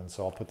travel with, and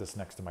so I'll put this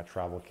next to my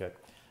travel kit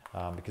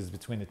because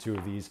between the two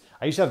of these,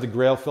 I used to have the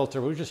Grail filter,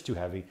 but it was just too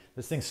heavy.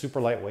 This thing's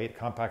super lightweight,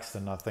 compacts to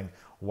nothing.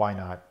 Why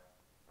not?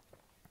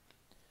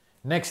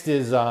 Next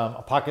is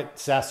a pocket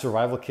SAS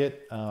survival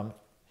kit.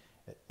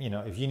 You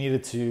know, if you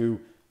needed to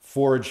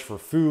forage for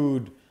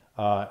food,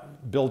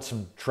 build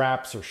some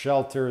traps or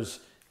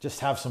shelters, just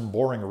have some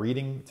boring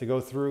reading to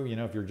go through. You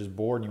know, if you're just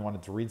bored and you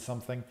wanted to read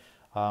something.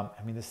 I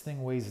mean, this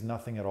thing weighs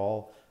nothing at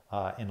all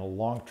in a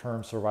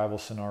long-term survival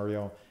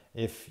scenario.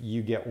 If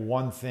you get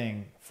one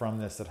thing from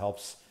this that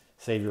helps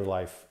save your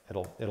life,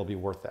 it'll be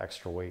worth the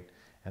extra weight.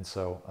 And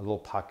so a little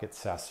pocket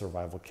SAS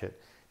survival kit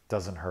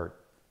doesn't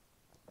hurt.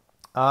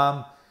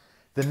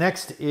 The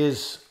next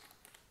is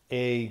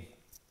this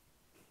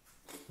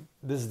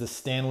is the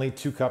Stanley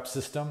 2-cup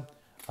system.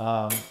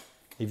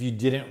 If you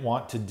didn't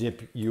want to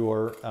dip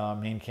your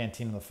main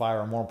canteen in the fire,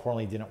 or more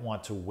importantly, didn't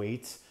want to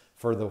wait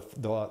for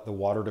the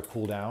water to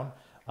cool down,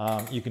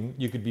 you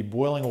could be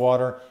boiling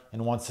water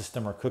in one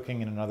system or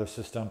cooking in another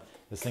system.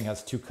 This thing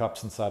has 2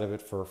 cups inside of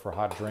it for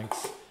hot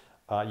drinks.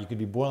 You could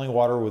be boiling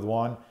water with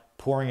one,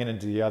 pouring it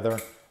into the other,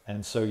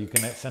 and so you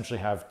can essentially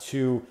have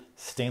 2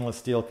 stainless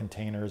steel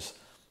containers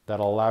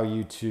that'll allow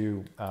you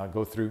to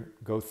go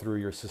through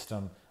your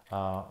system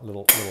a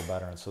little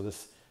better. And so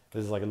this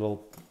is like a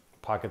little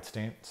pocket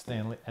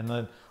Stanley. And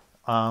then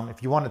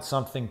if you wanted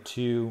something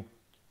to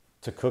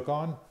cook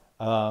on,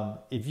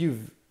 if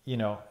you've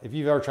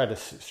ever tried to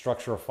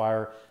structure a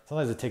fire,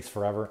 sometimes it takes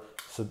forever.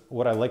 So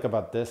what I like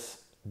about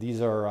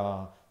these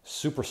are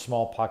super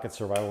small pocket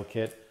survival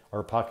kit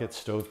or pocket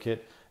stove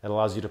kit. It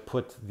allows you to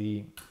put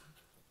the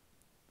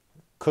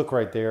cook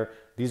right there.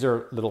 These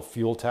are little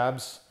fuel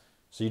tabs.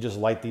 So you just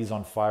light these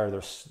on fire.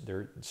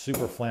 They're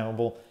super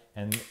flammable,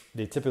 and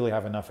they typically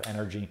have enough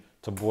energy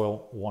to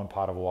boil 1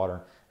 pot of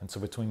water. And so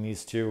between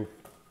these two,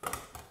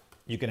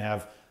 you can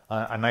have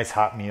a nice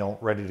hot meal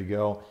ready to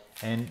go.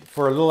 And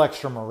for a little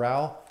extra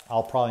morale,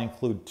 I'll probably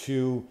include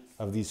 2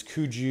 of these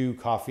Kuju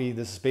coffee.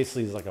 This is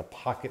basically like a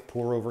pocket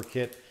pour over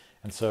kit.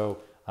 And so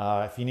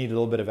if you need a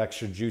little bit of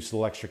extra juice, a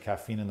little extra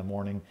caffeine in the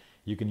morning,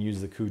 you can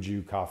use the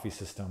Kuju coffee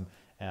system.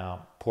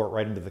 Pour it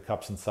right into the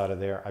cups inside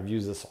of there. I've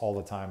used this all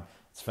the time.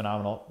 It's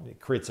phenomenal. It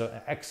creates an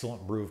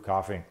excellent brew of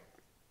coffee.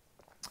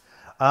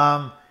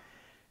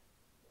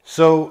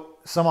 So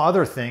some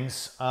other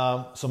things,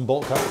 some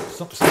bolt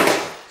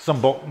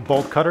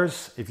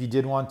cutters. If you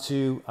did want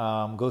to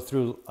go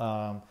through,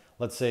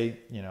 let's say,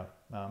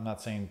 I'm not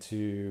saying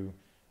to,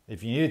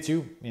 if you needed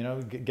to,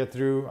 get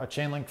through a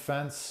chain link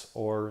fence,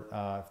 or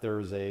if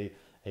there's a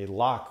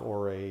lock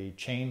or a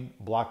chain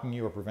blocking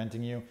you or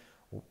preventing you,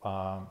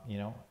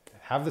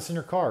 have this in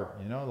your car.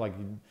 Like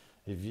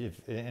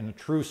if in a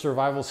true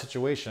survival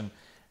situation,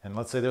 and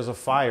let's say there's a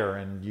fire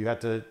and you had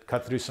to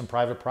cut through some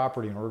private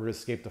property in order to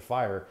escape the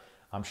fire,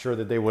 I'm sure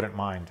that they wouldn't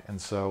mind. And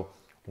so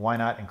why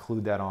not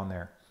include that on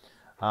there?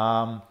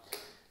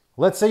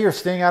 Let's say you're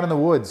staying out in the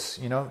woods,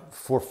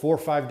 for 4 or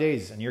 5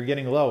 days and you're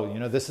getting low.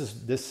 This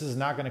is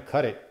not going to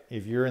cut it.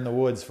 If you're in the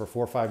woods for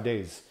 4 or 5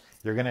 days,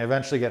 you're going to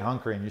eventually get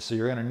hungry, and so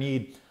you're going to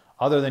need,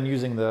 other than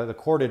using the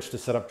cordage to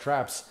set up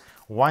traps,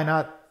 why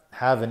not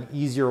have an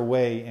easier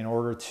way in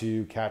order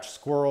to catch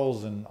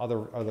squirrels and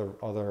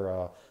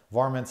other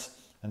varmints?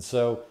 And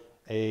so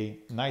a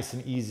nice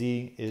and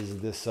easy is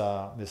this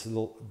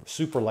little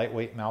super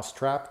lightweight mouse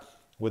trap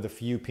with a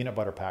few peanut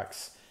butter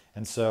packs.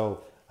 And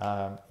so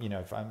you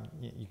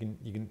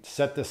can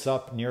set this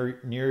up near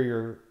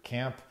your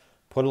camp,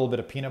 put a little bit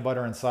of peanut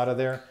butter inside of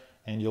there,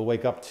 and you'll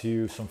wake up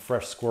to some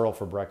fresh squirrel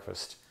for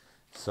breakfast.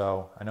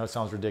 So I know it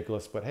sounds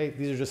ridiculous, but hey,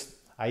 these are just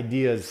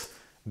ideas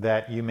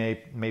that you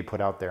may put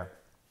out there.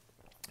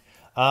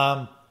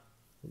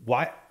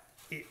 Why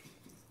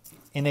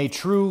in a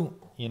true,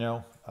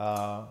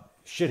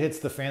 shit hits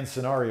the fan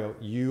scenario,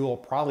 you'll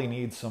probably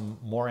need some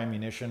more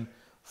ammunition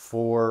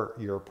for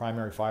your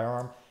primary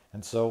firearm.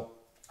 And so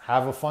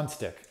have a fun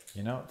stick,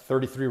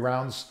 33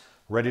 rounds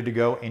ready to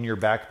go in your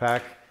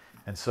backpack.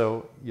 And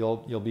so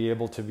you'll be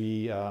able to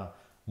be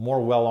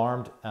more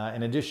well-armed.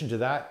 In addition to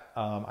that,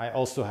 I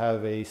also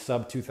have a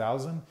sub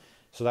 2000.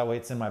 So that way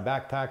it's in my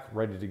backpack,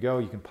 ready to go.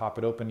 You can pop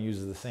it open,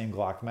 uses the same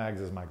Glock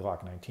mags as my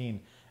Glock 19.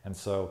 And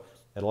so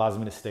it allows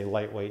me to stay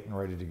lightweight and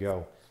ready to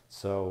go.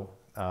 So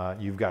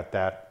you've got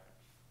that.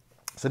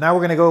 So now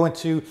we're gonna go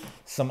into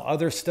some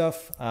other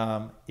stuff.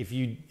 If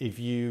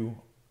you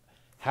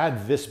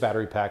had this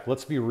battery pack,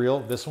 let's be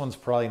real, this one's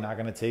probably not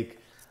gonna take,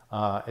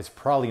 it's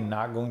probably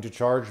not going to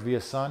charge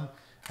via sun.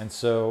 And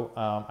so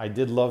I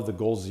did love the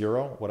Goal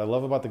Zero. What I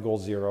love about the Goal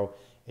Zero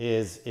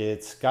is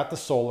it's got the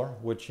solar,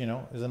 which, you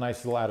know, is a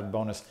nice little added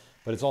bonus,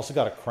 but it's also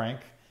got a crank.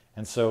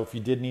 And so if you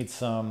did need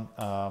some,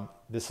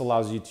 this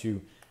allows you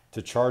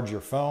to charge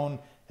your phone.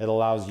 It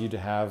allows you to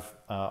have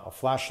a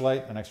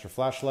flashlight, an extra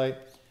flashlight,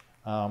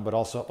 but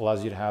also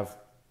allows you to have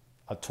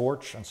a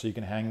torch. And so you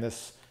can hang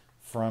this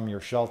from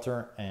your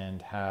shelter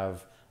and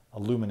have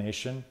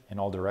illumination in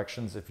all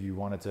directions if you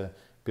wanted to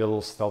be a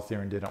little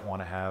stealthier and didn't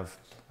want to have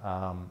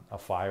a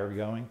fire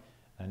going,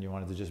 and you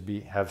wanted to just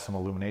have some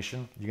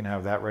illumination. You can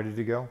have that ready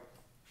to go.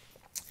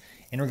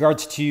 In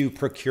regards to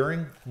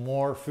procuring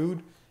more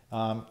food,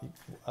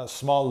 a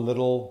small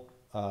little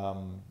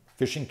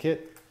fishing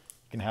kit.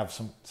 You can have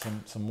some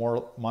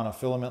more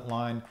monofilament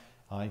line.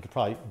 You could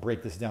probably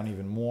break this down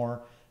even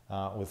more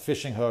with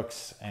fishing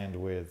hooks and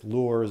with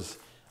lures.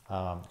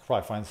 You could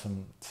probably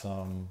find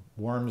some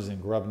worms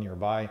and grub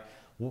nearby.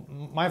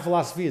 My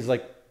philosophy is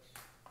like,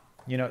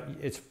 you know,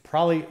 it's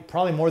probably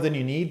more than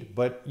you need,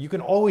 but you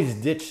can always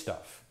ditch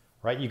stuff,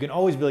 right? You can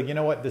always be like, you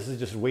know what, this is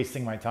just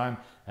wasting my time,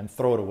 and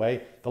throw it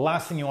away. The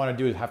last thing you want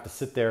to do is have to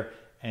sit there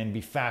and be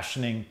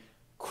fashioning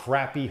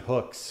crappy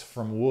hooks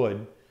from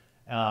wood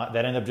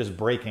that end up just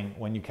breaking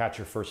when you catch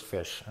your first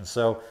fish. And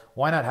so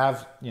why not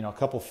have, you know, a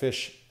couple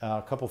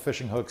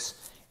fishing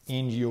hooks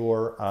in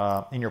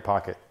your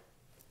pocket.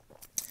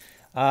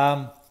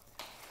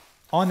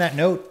 On that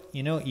note,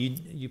 you know,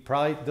 you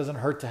probably, doesn't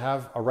hurt to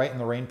have a Right in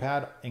the Rain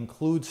pad.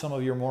 Include some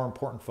of your more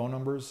important phone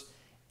numbers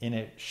in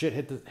a shit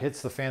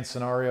hits the fan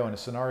scenario, in a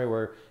scenario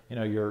where, you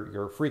know,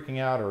 you're freaking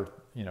out, or,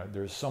 you know,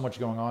 there's so much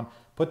going on.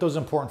 Put those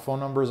important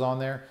phone numbers on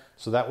there,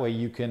 so that way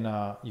you can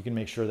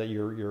make sure that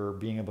you're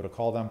being able to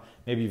call them.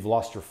 Maybe you've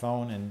lost your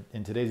phone, and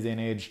in today's day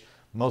and age,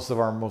 most of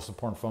our most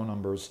important phone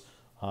numbers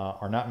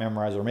are not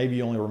memorized, or maybe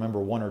you only remember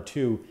one or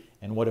two.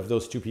 And what if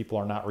those two people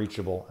are not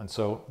reachable? And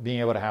so being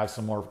able to have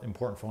some more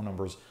important phone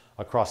numbers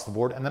across the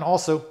board. And then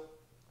also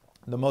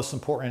the most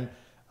important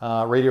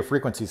radio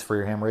frequencies for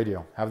your ham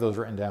radio. Have those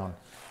written down.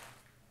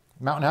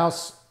 Mountain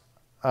House,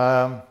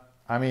 I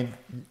mean,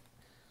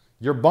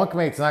 your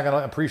bunkmate's not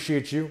gonna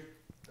appreciate you.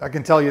 I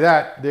can tell you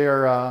that.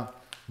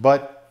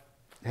 But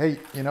hey,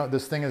 you know,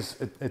 this thing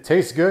it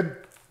tastes good,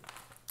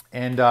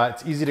 and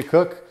it's easy to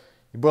cook.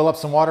 You boil up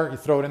some water, you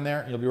throw it in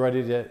there, you'll be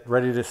ready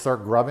to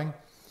start grubbing.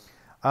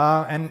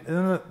 And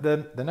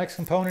then the next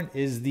component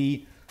is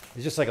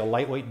just like a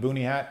lightweight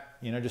boonie hat.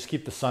 You know, just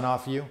keep the sun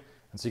off you,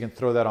 and so you can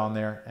throw that on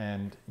there,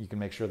 and you can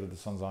make sure that the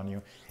sun's on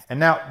you. And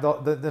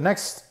now the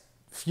next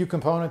few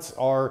components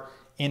are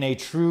in a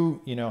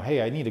true, you know,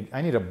 hey, I need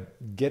to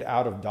get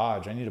out of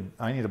Dodge. I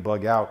need to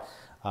bug out.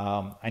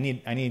 I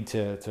need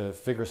to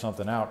figure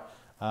something out.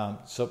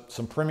 So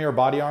some Premier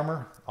body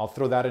armor. I'll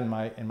throw that in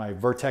my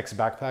Vertex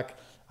backpack.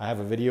 I have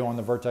a video on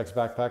the Vertex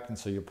backpack, and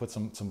so you put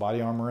some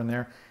body armor in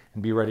there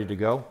and be ready to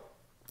go.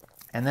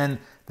 And then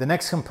the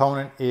next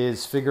component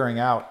is figuring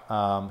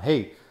out,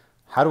 hey,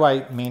 how do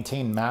I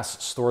maintain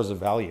mass stores of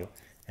value?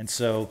 And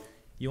so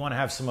you want to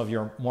have some of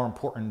your more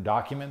important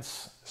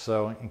documents.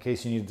 So in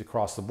case you needed to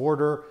cross the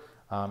border,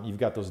 you've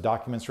got those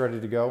documents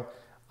ready to go.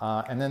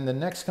 And then the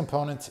next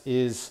component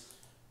is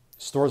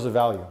stores of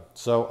value.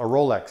 So a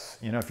Rolex,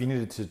 you know, if you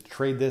needed to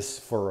trade this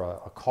for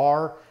a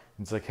car,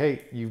 it's like,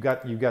 hey, you've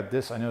got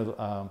this. I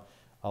know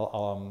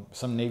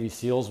some Navy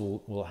SEALs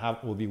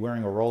will be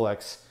wearing a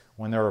Rolex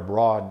when they're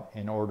abroad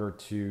in order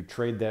to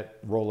trade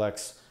that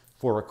Rolex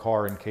for a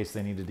car in case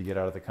they needed to get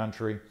out of the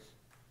country.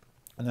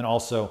 And then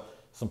also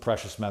some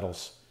precious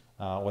metals,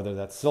 whether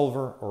that's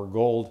silver or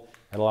gold.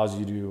 It allows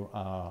you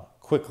to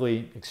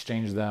quickly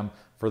exchange them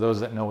for those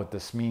that know what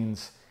this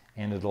means,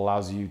 and it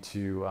allows you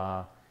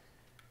to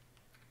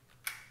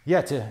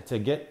to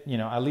get, you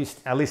know, at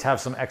least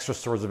have some extra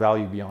stores of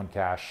value beyond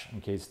cash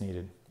in case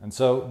needed. And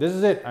so this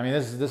is it. I mean,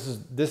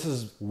 this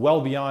is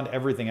well beyond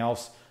everything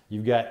else.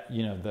 You've got,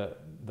 you know,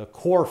 the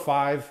core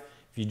 5.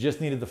 If you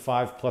just needed the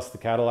 5 plus the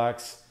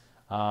Cadillacs,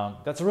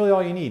 that's really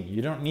all you need.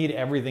 You don't need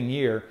everything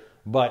here,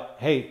 but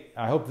hey,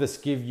 I hope this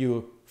gives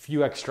you a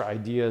few extra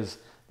ideas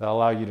that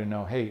allow you to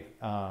know, hey,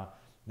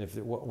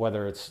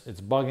 whether it's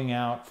bugging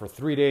out for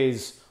 3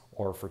 days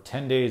or for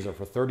 10 days or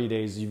for 30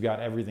 days, you've got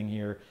everything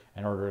here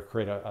in order to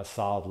create a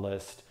solid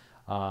list.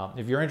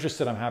 If you're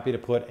interested, I'm happy to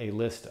put a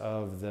list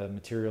of the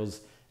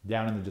materials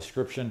down in the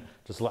description.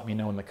 Just let me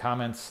know in the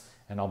comments,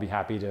 and I'll be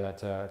happy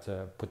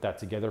to put that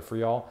together for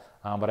y'all.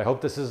 But I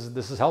hope this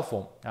is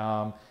helpful.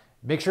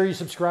 Make sure you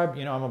subscribe.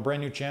 You know, I'm a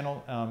brand new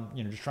channel,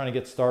 you know, just trying to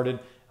get started.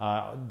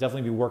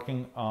 Definitely be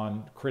working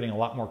on creating a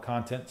lot more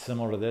content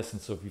similar to this.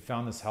 And so if you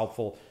found this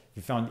helpful, If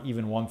you found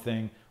even one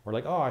thing, or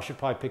like, oh, I should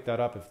probably pick that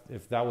up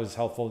if that was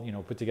helpful, you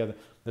know, put together.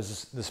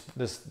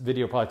 This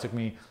video probably took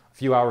me a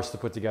few hours to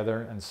put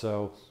together, and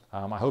so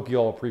I hope you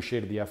all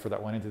appreciated the effort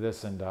that went into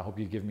this, and I hope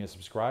you give me a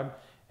subscribe,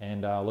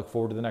 and look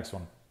forward to the next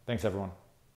one. Thanks, everyone.